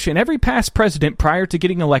and Bush and every past president prior to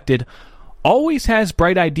getting elected always has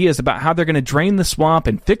bright ideas about how they're going to drain the swamp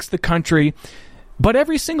and fix the country. But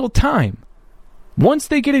every single time, once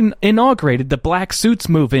they get inaugurated, the black suits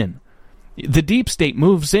move in. The deep state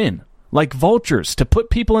moves in like vultures to put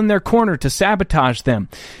people in their corner to sabotage them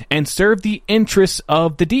and serve the interests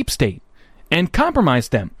of the deep state and compromise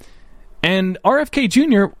them. And RFK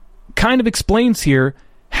Jr. kind of explains here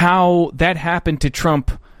how that happened to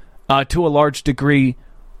Trump to a large degree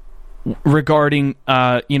regarding,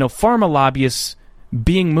 pharma lobbyists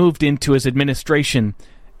being moved into his administration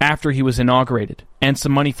after he was inaugurated, and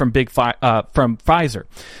some money from from Pfizer.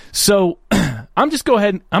 So I'm going to go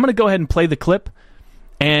ahead and play the clip,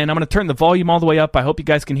 and I'm going to turn the volume all the way up. I hope you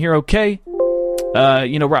guys can hear okay.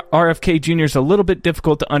 RFK Jr. is a little bit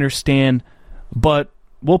difficult to understand, but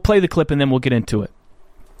we'll play the clip and then we'll get into it.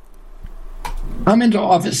 I'm into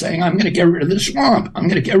office saying I'm going to get rid of the swamp. I'm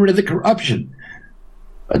going to get rid of the corruption.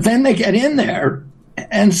 But then they get in there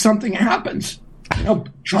and something happens.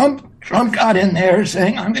 Trump got in there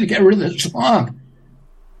saying, I'm going to get rid of the swamp.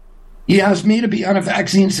 He asked me to be on a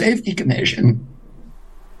vaccine safety commission.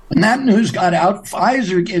 When that news got out,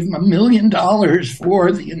 Pfizer gave him $1 million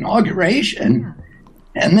for the inauguration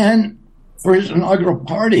and then for his inaugural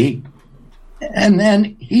party. And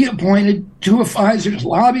then he appointed two of Pfizer's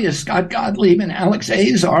lobbyists, Scott Gottlieb and Alex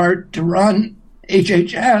Azar, to run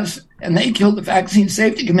HHS, and they killed the Vaccine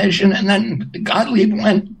Safety Commission, and then Gottlieb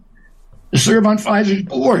went to serve on Pfizer's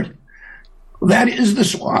board. That is the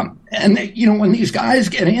swamp. And, when these guys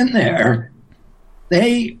get in there,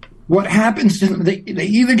 what happens to them, they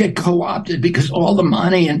either get co-opted because all the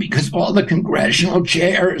money and because all the congressional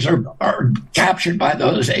chairs are captured by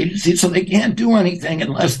those agencies, so they can't do anything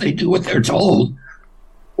unless they do what they're told,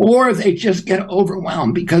 or they just get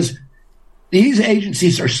overwhelmed because these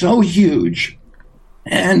agencies are so huge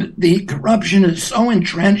and the corruption is so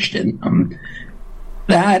entrenched in them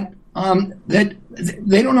that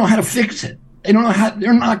they don't know how to fix it. They don't know how.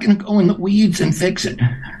 They're not going to go in the weeds and fix it.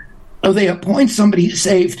 So they appoint somebody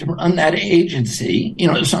safe to run that agency,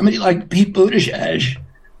 somebody like Pete Buttigieg,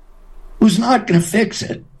 who's not going to fix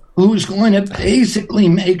it, who's going to basically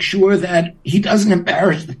make sure that he doesn't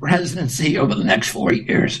embarrass the presidency over the next 4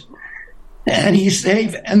 years. And he's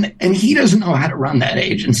safe, and he doesn't know how to run that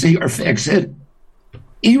agency or fix it.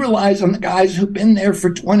 He relies on the guys who've been there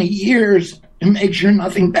for 20 years to make sure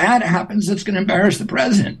nothing bad happens that's going to embarrass the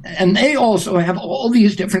president. And they also have all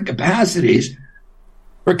these different capacities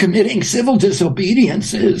for committing civil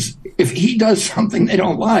disobediences. If he does something they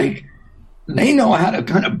don't like, they know how to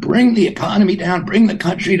kind of bring the economy down, bring the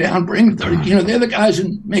country down, they're the guys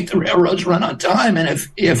who make the railroads run on time. And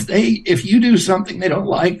if you do something they don't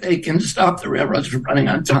like, they can stop the railroads from running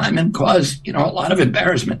on time and cause, a lot of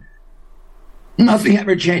embarrassment. Nothing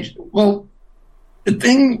ever changed. Well, the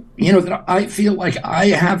thing, that I feel like I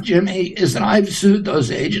have, Jimmy, is that I've sued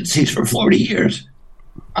those agencies for 40 years.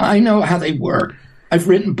 I know how they work. I've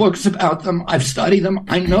written books about them. I've studied them.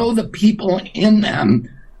 I know the people in them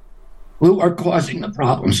who are causing the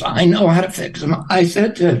problems. I know how to fix them. I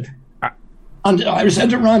said to Ron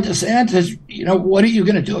DeSantis, what are you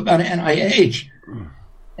going to do about NIH?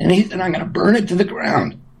 And he said, I'm going to burn it to the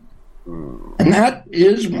ground. And that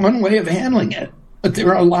is one way of handling it. But there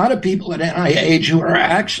are a lot of people at NIH who are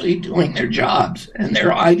actually doing their jobs, and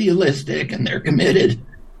they're idealistic and they're committed.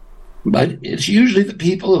 But it's usually the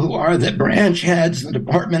people who are the branch heads, the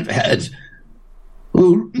department heads,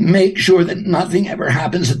 who make sure that nothing ever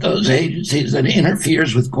happens at those agencies that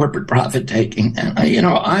interferes with corporate profit taking. And,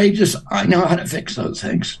 I know how to fix those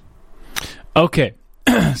things. Okay.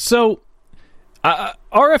 So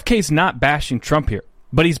RFK's not bashing Trump here,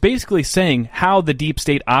 but he's basically saying how the deep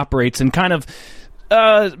state operates and kind of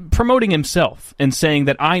promoting himself and saying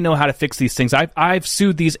that I know how to fix these things. I've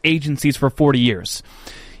sued these agencies for 40 years.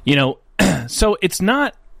 So it's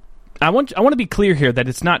not. I want to be clear here that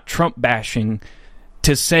it's not Trump bashing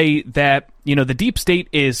to say that the deep state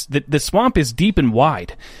is the swamp is deep and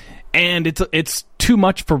wide, and it's too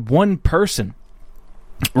much for one person.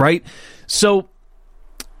 right? So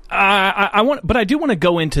I do want to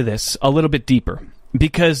go into this a little bit deeper,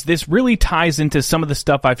 because this really ties into some of the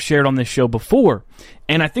stuff I've shared on this show before,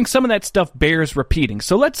 and I think some of that stuff bears repeating.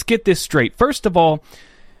 So let's get this straight. First of all,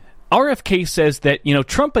 RFK says that,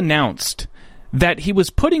 Trump announced that he was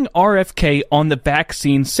putting RFK on the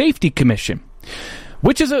Vaccine Safety Commission,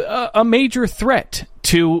 which is a major threat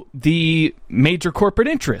to the major corporate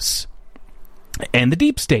interests and the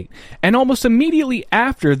deep state. And almost immediately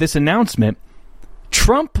after this announcement,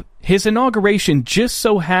 Trump, his inauguration just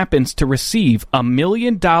so happens to receive $1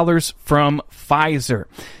 million from Pfizer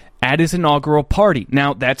at his inaugural party.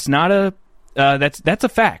 Now, that's not that's a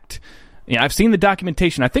fact. I've seen the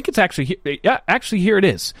documentation. I think it's actually here it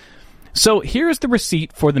is. So here's the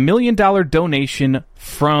receipt for the $1 million donation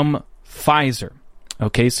from Pfizer.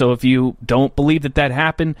 Okay, so if you don't believe that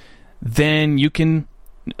happened, then you can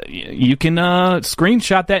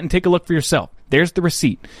screenshot that and take a look for yourself. There's the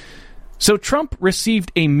receipt. So Trump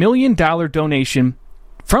received a $1 million donation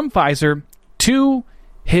from Pfizer to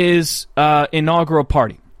his inaugural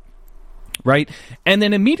party, right? And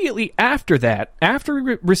then immediately after that, after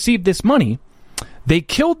he received this money, they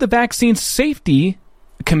killed the Vaccine Safety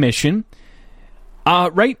Commission,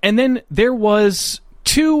 right? And then there was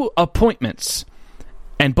 2 appointments.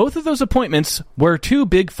 And both of those appointments were 2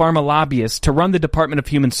 big pharma lobbyists to run the Department of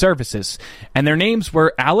Human Services. And their names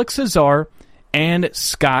were Alex Azar and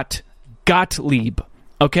Scott Gottlieb.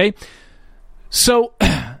 Okay? So,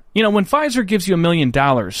 when Pfizer gives you $1 million,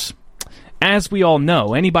 as we all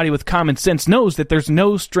know, anybody with common sense knows that there's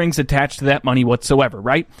no strings attached to that money whatsoever,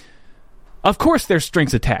 right? Of course there's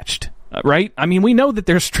strings attached, right? I mean, we know that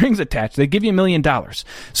there's strings attached. They give you $1 million.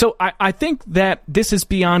 So I think that this is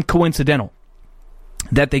beyond coincidental,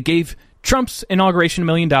 that they gave Trump's inauguration $1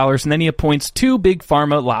 million, and then he appoints 2 big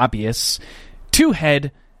pharma lobbyists to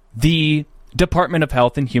head the Department of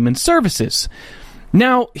Health and Human Services.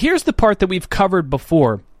 Now, here's the part that we've covered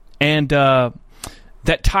before, and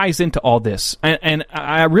that ties into all this. And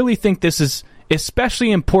I really think this is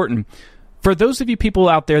especially important for those of you people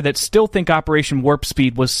out there that still think Operation Warp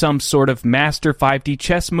Speed was some sort of master 5D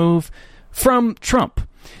chess move from Trump.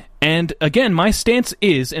 And again, my stance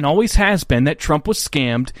is, and always has been, that Trump was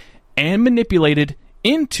scammed and manipulated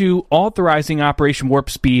into authorizing Operation Warp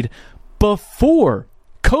Speed before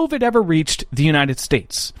COVID ever reached the United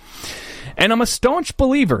States. And I'm a staunch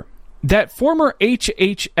believer that former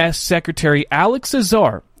HHS Secretary Alex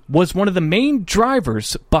Azar was one of the main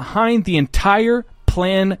drivers behind the entire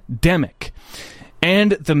pandemic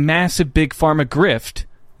and the massive big pharma grift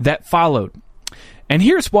that followed. And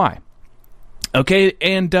here's why. Okay,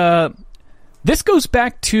 and this goes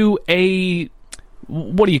back to a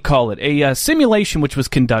simulation which was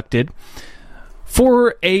conducted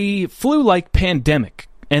for a flu-like pandemic.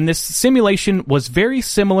 And this simulation was very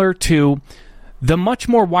similar to the much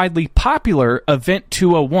more widely popular Event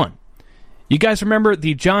 201. You guys remember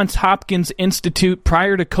the Johns Hopkins Institute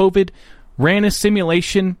prior to COVID ran a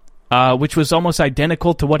simulation which was almost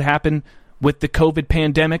identical to what happened with the COVID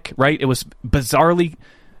pandemic, right? It was bizarrely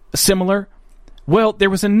similar. Well, there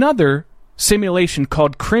was another simulation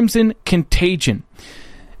called Crimson Contagion,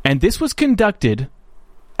 and this was conducted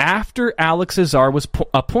after Alex Azar was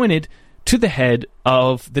appointed to the head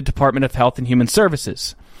of the Department of Health and Human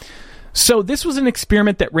Services. So this was an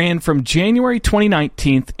experiment that ran from January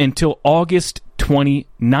 2019 until August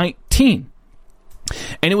 2019.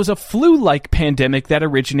 And it was a flu-like pandemic that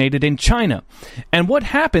originated in China. And what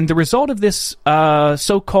happened, the result of this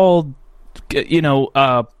so-called,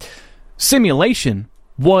 simulation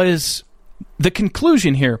was, the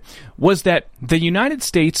conclusion here was that the United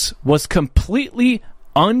States was completely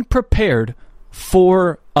unprepared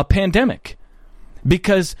for a pandemic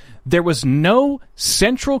because there was no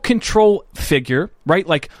central control figure, right?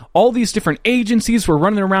 Like all these different agencies were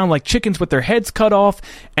running around like chickens with their heads cut off,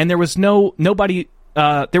 and there was nobody.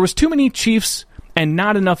 There was too many chiefs and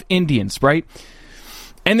not enough Indians, right?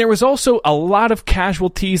 And there was also a lot of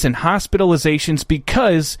casualties and hospitalizations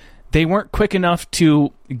because they weren't quick enough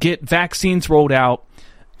to get vaccines rolled out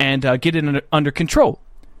and get it under control.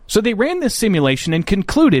 So they ran this simulation and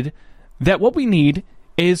concluded that what we need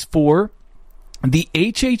is for the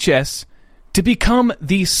HHS to become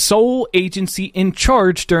the sole agency in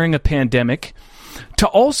charge during a pandemic, to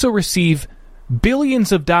also receive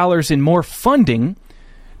billions of dollars in more funding,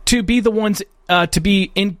 to be the ones to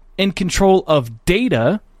be in control of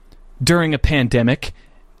data during a pandemic,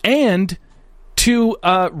 and to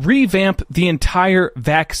revamp the entire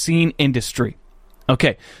vaccine industry.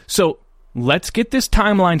 Okay, so let's get this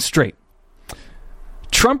timeline straight.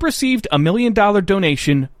 Trump received $1 million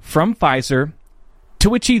donation from Pfizer to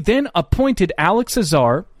which he then appointed Alex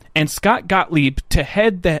Azar and Scott Gottlieb to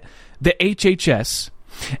head the HHS.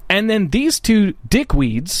 And then these two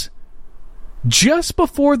dickweeds, just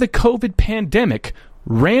before the COVID pandemic,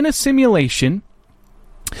 ran a simulation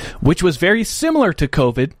which was very similar to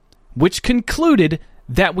COVID, which concluded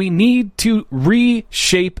that we need to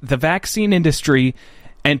reshape the vaccine industry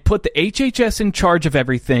and put the HHS in charge of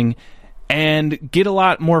everything and get a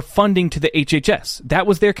lot more funding to the HHS. That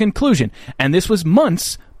was their conclusion. And this was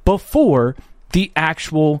months before the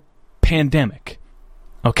actual pandemic.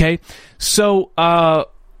 Okay? So,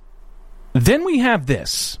 then we have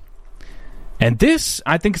this. And this,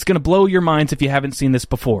 I think, is going to blow your minds if you haven't seen this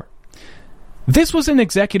before. This was an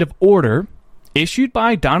executive order issued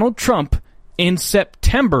by Donald Trump in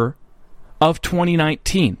September of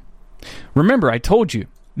 2019. Remember, I told you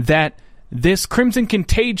that this Crimson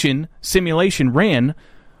Contagion simulation ran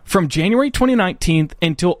from January 2019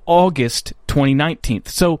 until August 2019.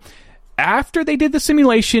 So after they did the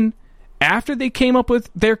simulation, after they came up with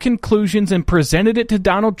their conclusions and presented it to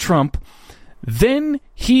Donald Trump, then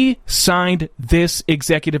he signed this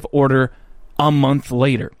executive order a month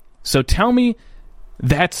later. So tell me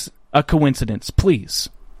that's a coincidence, please.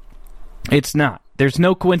 It's not. There's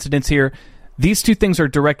no coincidence here. These two things are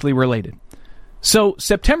directly related. So,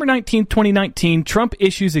 September 19, 2019, Trump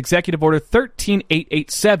issues Executive Order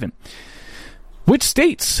 13887, which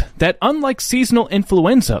states that unlike seasonal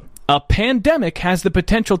influenza, a pandemic has the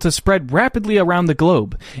potential to spread rapidly around the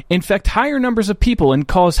globe, infect higher numbers of people, and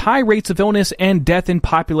cause high rates of illness and death in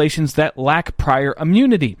populations that lack prior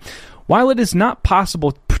immunity. While it is not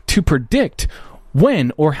possible to predict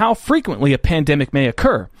when or how frequently a pandemic may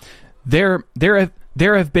occur, there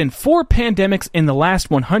have been 4 pandemics in the last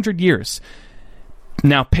 100 years.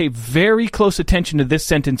 Now, pay very close attention to this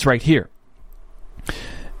sentence right here.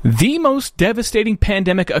 The most devastating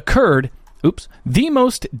pandemic occurred in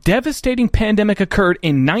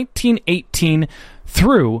 1918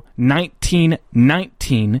 through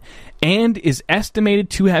 1919 and is estimated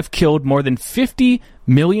to have killed more than 50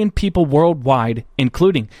 million people worldwide,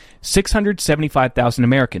 including 675,000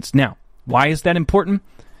 Americans. Now, why is that important?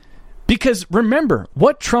 Because remember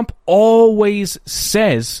what Trump always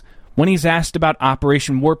says when he's asked about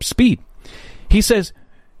Operation Warp Speed. He says,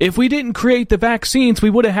 if we didn't create the vaccines, we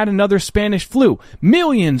would have had another Spanish flu.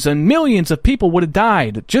 Millions and millions of people would have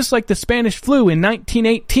died, just like the Spanish flu in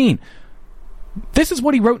 1918. This is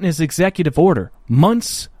what he wrote in his executive order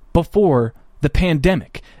months before the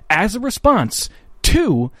pandemic, as a response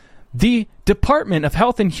to the Department of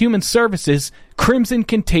Health and Human Services Crimson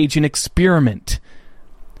Contagion experiment.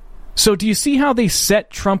 So do you see how they set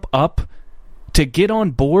Trump up to get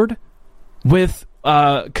on board with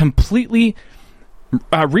completely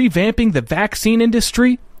revamping the vaccine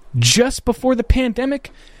industry just before the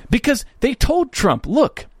pandemic? Because they told Trump,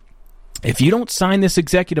 look, if you don't sign this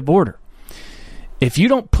executive order, if you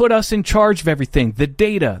don't put us in charge of everything, the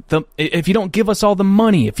data, if you don't give us all the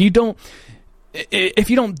money, if you don't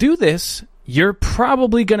do this, you're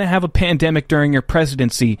probably going to have a pandemic during your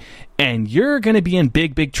presidency, and you're going to be in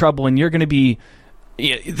big, big trouble, and you're going to be,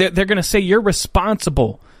 they're going to say you're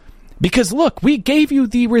responsible. Because look, we gave you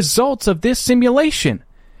the results of this simulation,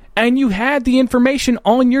 and you had the information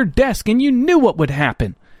on your desk, and you knew what would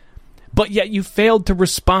happen. But yet you failed to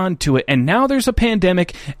respond to it, and now there's a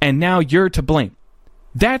pandemic, and now you're to blame.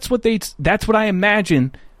 That's what I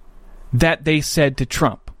imagine that they said to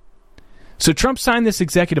Trump. So Trump signed this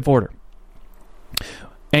executive order.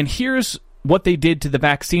 And here's what they did to the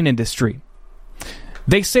vaccine industry.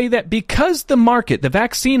 They say that because the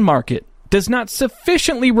vaccine market, does not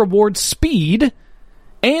sufficiently reward speed,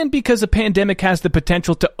 and because a pandemic has the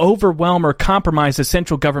potential to overwhelm or compromise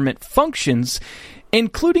essential government functions,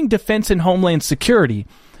 including defense and homeland security,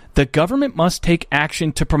 the government must take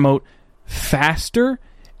action to promote faster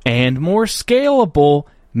and more scalable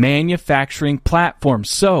manufacturing platforms.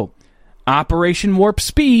 So, Operation Warp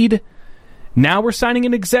Speed. Now we're signing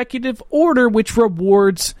an executive order which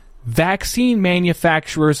rewards vaccine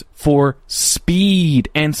manufacturers for speed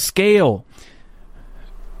and scale.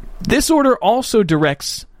 This order also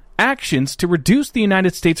directs actions to reduce the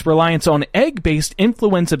United States' reliance on egg-based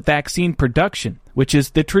influenza vaccine production, which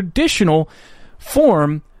is the traditional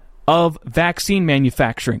form of vaccine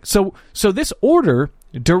manufacturing. So this order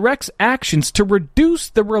directs actions to reduce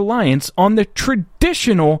the reliance on the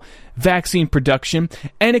traditional vaccine production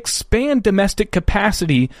and expand domestic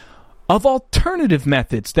capacity of alternative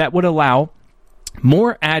methods that would allow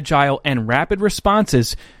more agile and rapid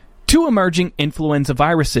responses to emerging influenza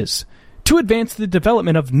viruses, to advance the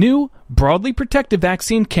development of new, broadly protective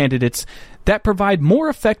vaccine candidates that provide more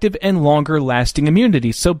effective and longer-lasting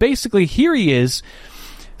immunity. So basically, here he is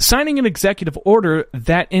signing an executive order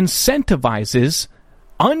that incentivizes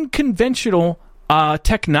unconventional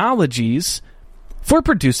technologies for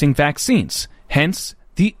producing vaccines, hence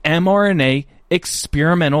the mRNA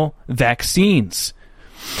experimental vaccines.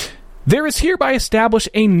 There is hereby established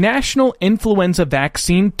a national influenza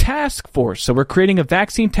vaccine task force. So we're creating a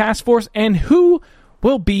vaccine task force, and who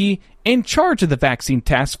will be in charge of the vaccine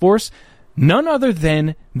task force? None other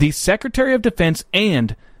than the Secretary of Defense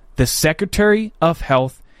and the Secretary of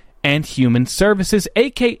Health and Human Services,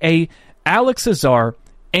 a.k.a. Alex Azar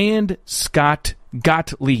and Scott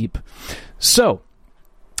Gottlieb. So,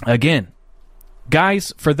 again,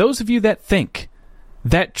 guys, for those of you that think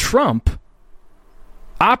that Trump,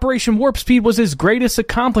 Operation Warp Speed was his greatest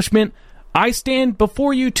accomplishment, I stand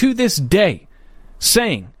before you to this day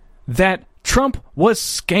saying that Trump was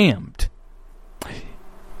scammed.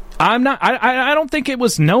 I don't think it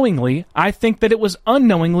was knowingly. I think that it was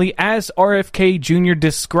unknowingly, as RFK Jr.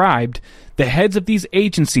 described. The heads of these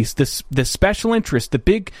agencies, the special interests, the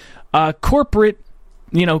big corporations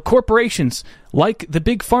like the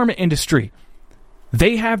big pharma industry,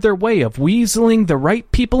 they have their way of weaseling the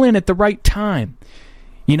right people in at the right time,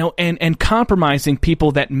 and compromising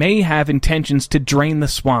people that may have intentions to drain the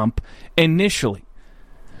swamp initially.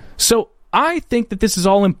 So I think that this is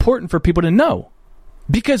all important for people to know.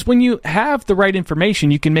 Because when you have the right information,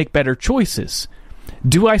 you can make better choices.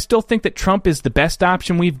 Do I still think that Trump is the best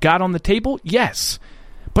option we've got on the table? Yes.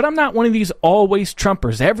 But I'm not one of these always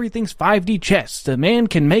Trumpers. Everything's 5D chess. The man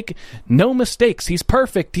can make no mistakes. He's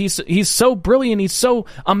perfect. He's so brilliant. He's so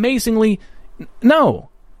amazingly... No,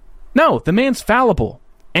 the man's fallible.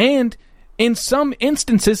 And in some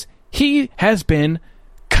instances, he has been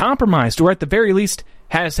compromised, or at the very least,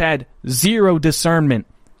 has had zero discernment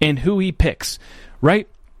in who he picks. Right?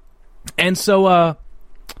 And so,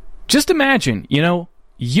 just imagine,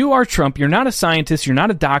 you are Trump, you're not a scientist, you're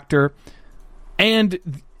not a doctor, and,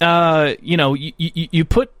 you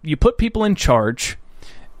put people in charge,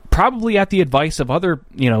 probably at the advice of other,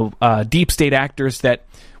 deep state actors that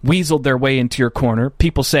weaseled their way into your corner.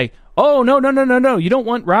 People say, oh, no, you don't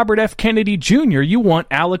want Robert F. Kennedy Jr., you want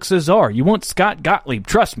Alex Azar, you want Scott Gottlieb,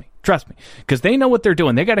 trust me, because they know what they're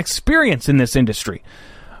doing, they got experience in this industry.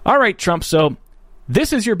 All right, Trump, so...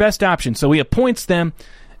 this is your best option. So he appoints them,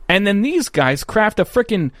 and then these guys craft a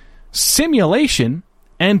freaking simulation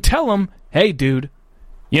and tell him, hey, dude,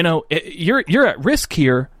 you're at risk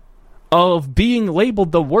here of being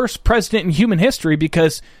labeled the worst president in human history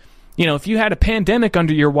because, if you had a pandemic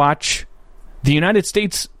under your watch, the United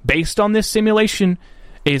States, based on this simulation,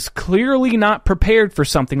 is clearly not prepared for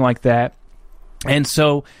something like that. And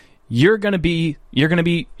so you're going to be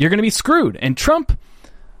screwed. And Trump...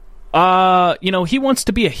 he wants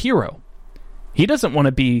to be a hero. He doesn't want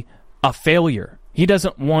to be a failure. He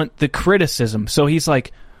doesn't want the criticism. So he's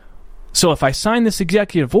like, so if I sign this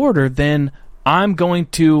executive order, then I'm going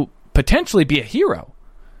to potentially be a hero.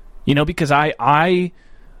 Because I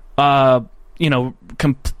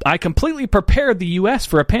completely prepared the U.S.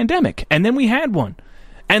 for a pandemic, and then we had one.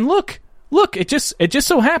 And look, it just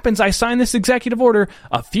so happens I signed this executive order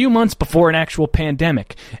a few months before an actual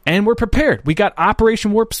pandemic, and we're prepared. We got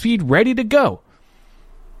Operation Warp Speed ready to go.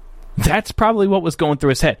 That's probably what was going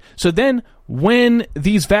through his head. So then when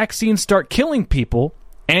these vaccines start killing people,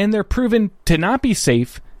 and they're proven to not be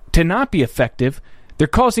safe, to not be effective, they're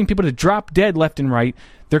causing people to drop dead left and right,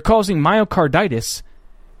 they're causing myocarditis,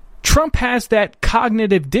 Trump has that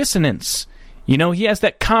cognitive dissonance. He has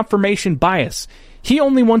that confirmation bias. He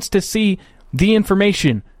only wants to see the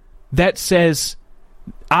information that says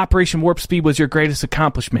Operation Warp Speed was your greatest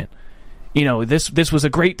accomplishment. This was a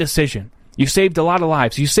great decision. You saved a lot of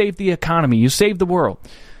lives. You saved the economy. You saved the world.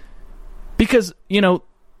 Because,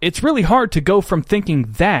 it's really hard to go from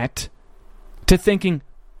thinking that to thinking,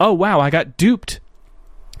 oh, wow, I got duped.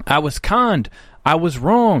 I was conned. I was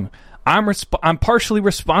wrong. I'm partially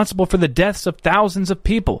responsible for the deaths of thousands of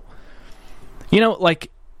people.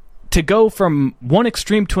 To go from one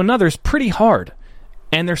extreme to another is pretty hard.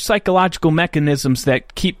 And there's psychological mechanisms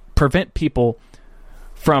that prevent people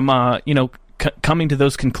from, coming to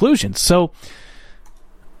those conclusions. So,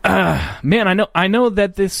 man, I know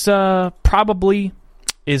that this probably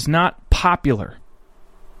is not popular,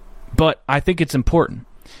 but I think it's important.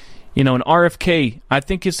 And RFK, I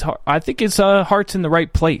think his heart's in the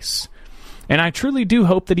right place. And I truly do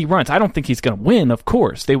hope that he runs. I don't think he's going to win, of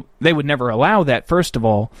course. They would never allow that, first of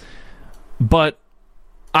all. But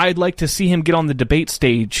I'd like to see him get on the debate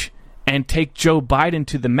stage and take Joe Biden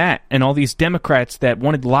to the mat and all these Democrats that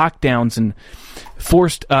wanted lockdowns and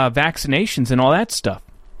forced vaccinations and all that stuff.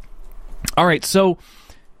 All right, so,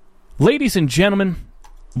 ladies and gentlemen,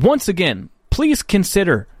 once again, please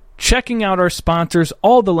consider checking out our sponsors.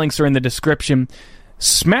 All the links are in the description.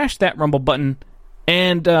 Smash that Rumble button,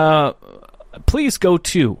 and please go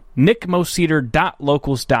to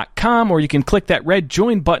nickmoseder.locals.com, or you can click that red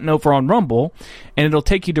join button over on Rumble, and it'll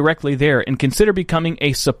take you directly there. And consider becoming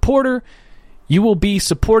a supporter. You will be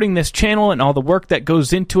supporting this channel and all the work that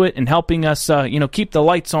goes into it, and helping us, keep the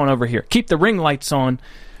lights on over here, keep the ring lights on,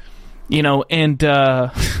 and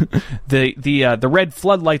the red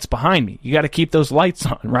floodlights behind me. You got to keep those lights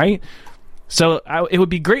on, right? So it would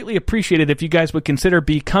be greatly appreciated if you guys would consider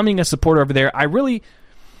becoming a supporter over there. I really,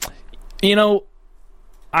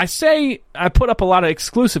 I say I put up a lot of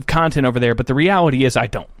exclusive content over there, but the reality is I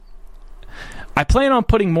don't. I plan on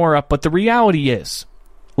putting more up, but the reality is,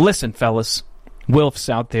 listen, fellas, Wilfs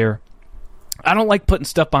out there, I don't like putting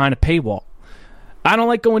stuff behind a paywall. I don't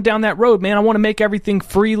like going down that road, man. I want to make everything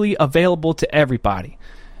freely available to everybody.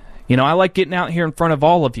 I like getting out here in front of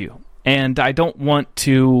all of you, and I don't want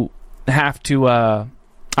to have to. I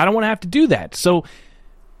don't want to have to do that. So,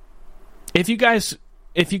 if you guys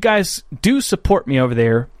do support me over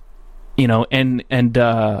there, it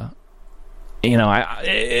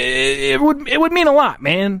would mean a lot,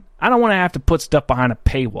 man. I don't want to have to put stuff behind a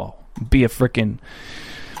paywall, be a freaking,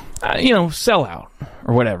 sellout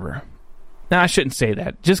or whatever. Now, I shouldn't say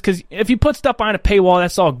that. Just because if you put stuff behind a paywall,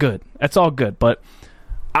 that's all good. That's all good. But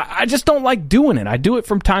I just don't like doing it. I do it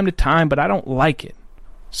from time to time, but I don't like it.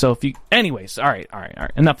 So anyways, all right.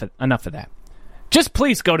 Enough of that. Just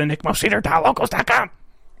please go to nickmoseder.locals.com.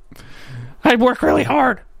 I work really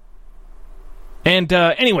hard. And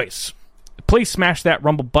anyways, please smash that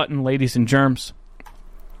Rumble button, ladies and germs.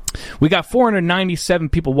 We got 497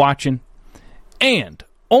 people watching, and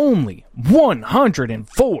only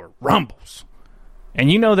 104 Rumbles. And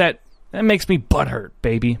you know that makes me butthurt,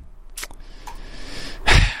 baby.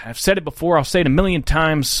 I've said it before, I'll say it a million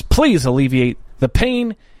times. Please alleviate the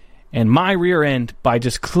pain in my rear end by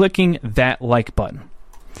just clicking that like button.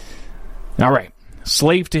 All right.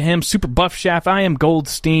 Slave to him, Super Buff Shaft, I am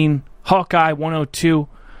Goldstein, Hawkeye 102,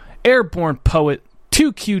 Airborne Poet,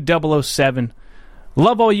 2Q007.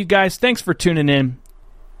 Love all you guys. Thanks for tuning in.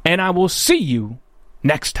 And I will see you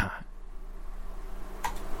next time.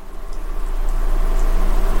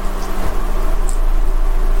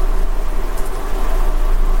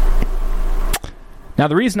 Now,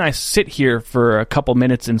 the reason I sit here for a couple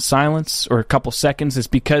minutes in silence, or a couple seconds, is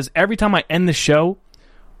because every time I end the show,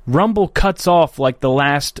 Rumble cuts off like the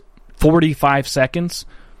last 45 seconds,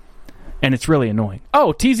 and it's really annoying.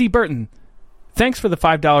 Oh, TZ Burton, thanks for the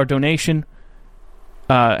 $5 donation.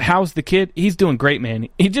 How's the kid? He's doing great, man.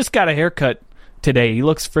 He just got a haircut today. He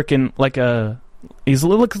looks freaking like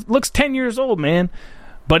looks 10 years old, man.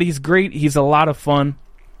 But he's great. He's a lot of fun.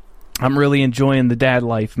 I'm really enjoying the dad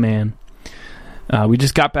life, man. We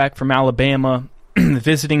just got back from Alabama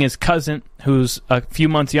visiting his cousin, who's a few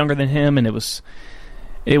months younger than him, and it was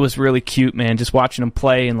really cute, man. Just watching them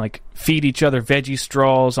play and like feed each other veggie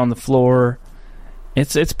straws on the floor.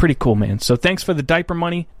 It's pretty cool, man. So thanks for the diaper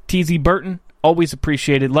money, TZ Burton. Always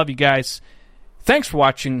appreciated. Love you guys. Thanks for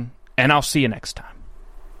watching, and I'll see you next time.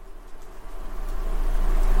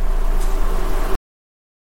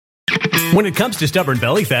 When it comes to stubborn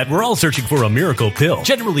belly fat, we're all searching for a miracle pill.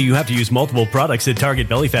 Generally, you have to use multiple products that target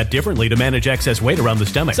belly fat differently to manage excess weight around the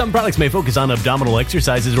stomach. Some products may focus on abdominal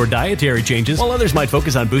exercises or dietary changes, while others might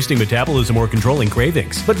focus on boosting metabolism or controlling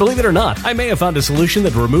cravings. But believe it or not, I may have found a solution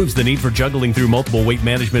that removes the need for juggling through multiple weight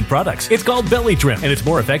management products. It's called Belly Trim, and it's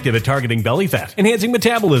more effective at targeting belly fat, enhancing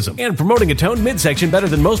metabolism, and promoting a toned midsection better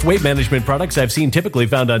than most weight management products I've seen typically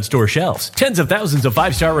found on store shelves. Tens of thousands of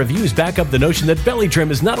 5-star reviews back up the notion that Belly Trim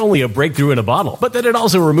is not only a breakthrough in a bottle, but that it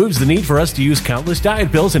also removes the need for us to use countless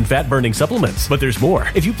diet pills and fat-burning supplements. But there's more.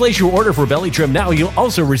 If you place your order for Belly Trim now, you'll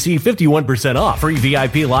also receive 51% off, free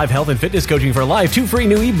VIP live health and fitness coaching for life, 2 free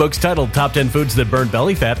new ebooks titled Top 10 Foods That Burn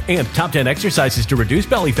Belly Fat and Top 10 Exercises to Reduce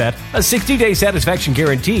Belly Fat, a 60-day satisfaction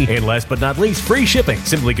guarantee, and last but not least, free shipping.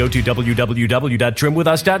 Simply go to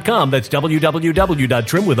www.trimwithus.com. That's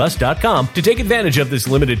www.trimwithus.com to take advantage of this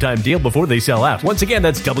limited time deal before they sell out. Once again,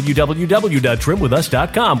 that's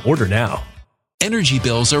www.trimwithus.com. Order now. Energy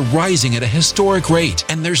bills are rising at a historic rate,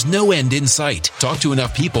 and there's no end in sight. Talk to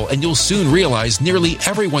enough people, and you'll soon realize nearly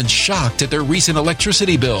everyone's shocked at their recent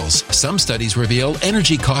electricity bills. Some studies reveal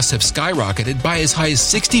energy costs have skyrocketed by as high as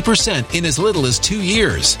 60% in as little as 2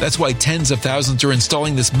 years. That's why tens of thousands are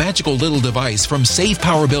installing this magical little device from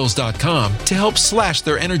SavePowerBills.com to help slash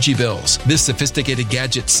their energy bills. This sophisticated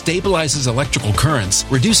gadget stabilizes electrical currents,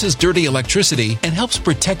 reduces dirty electricity, and helps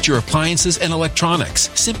protect your appliances and electronics.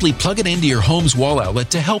 Simply plug it into your home's Hughes wall outlet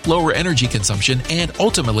to help lower energy consumption and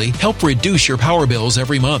ultimately help reduce your power bills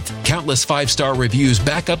every month. Countless 5-star reviews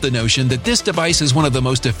back up the notion that this device is one of the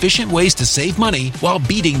most efficient ways to save money while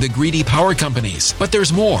beating the greedy power companies. But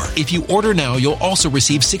there's more. If you order now, you'll also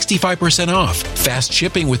receive 65% off, fast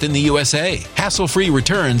shipping within the USA, hassle-free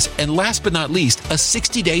returns, and last but not least, a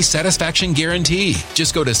 60-day satisfaction guarantee.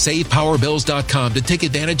 Just go to SavePowerBills.com to take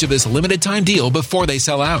advantage of this limited time deal before they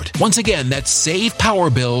sell out. Once again, that's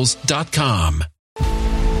SavePowerBills.com.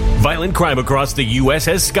 Violent crime across the U.S.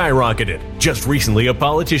 has skyrocketed. Just recently, a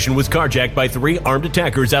politician was carjacked by 3 armed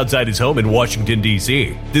attackers outside his home in Washington,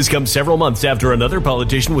 D.C. This comes several months after another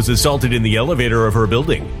politician was assaulted in the elevator of her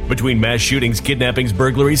building. Between mass shootings, kidnappings,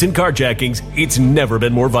 burglaries, and carjackings, it's never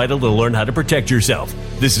been more vital to learn how to protect yourself.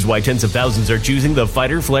 This is why tens of thousands are choosing the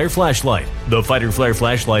Fighter Flare flashlight. The Fighter Flare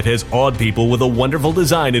flashlight has awed people with a wonderful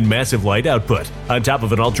design and massive light output. On top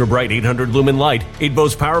of an ultra-bright 800 lumen light, it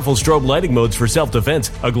boasts powerful strobe lighting modes for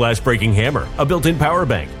self-defense, a glass-breaking hammer, a built-in power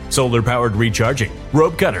bank, solar-powered recharging,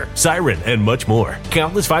 rope cutter, siren, and much more.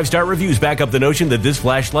 Countless 5-star reviews back up the notion that this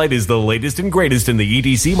flashlight is the latest and greatest in the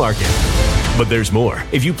EDC market. But there's more.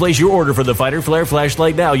 If you place your order for the Fighter Flare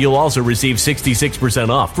flashlight now, you'll also receive 66%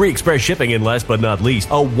 off, free express shipping, and last but not least,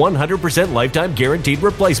 a 100% lifetime guaranteed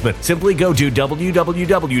replacement. Simply go to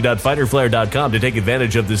www.fighterflare.com to take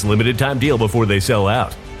advantage of this limited time deal before they sell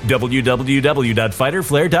out.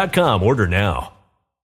 www.fighterflare.com. Order now.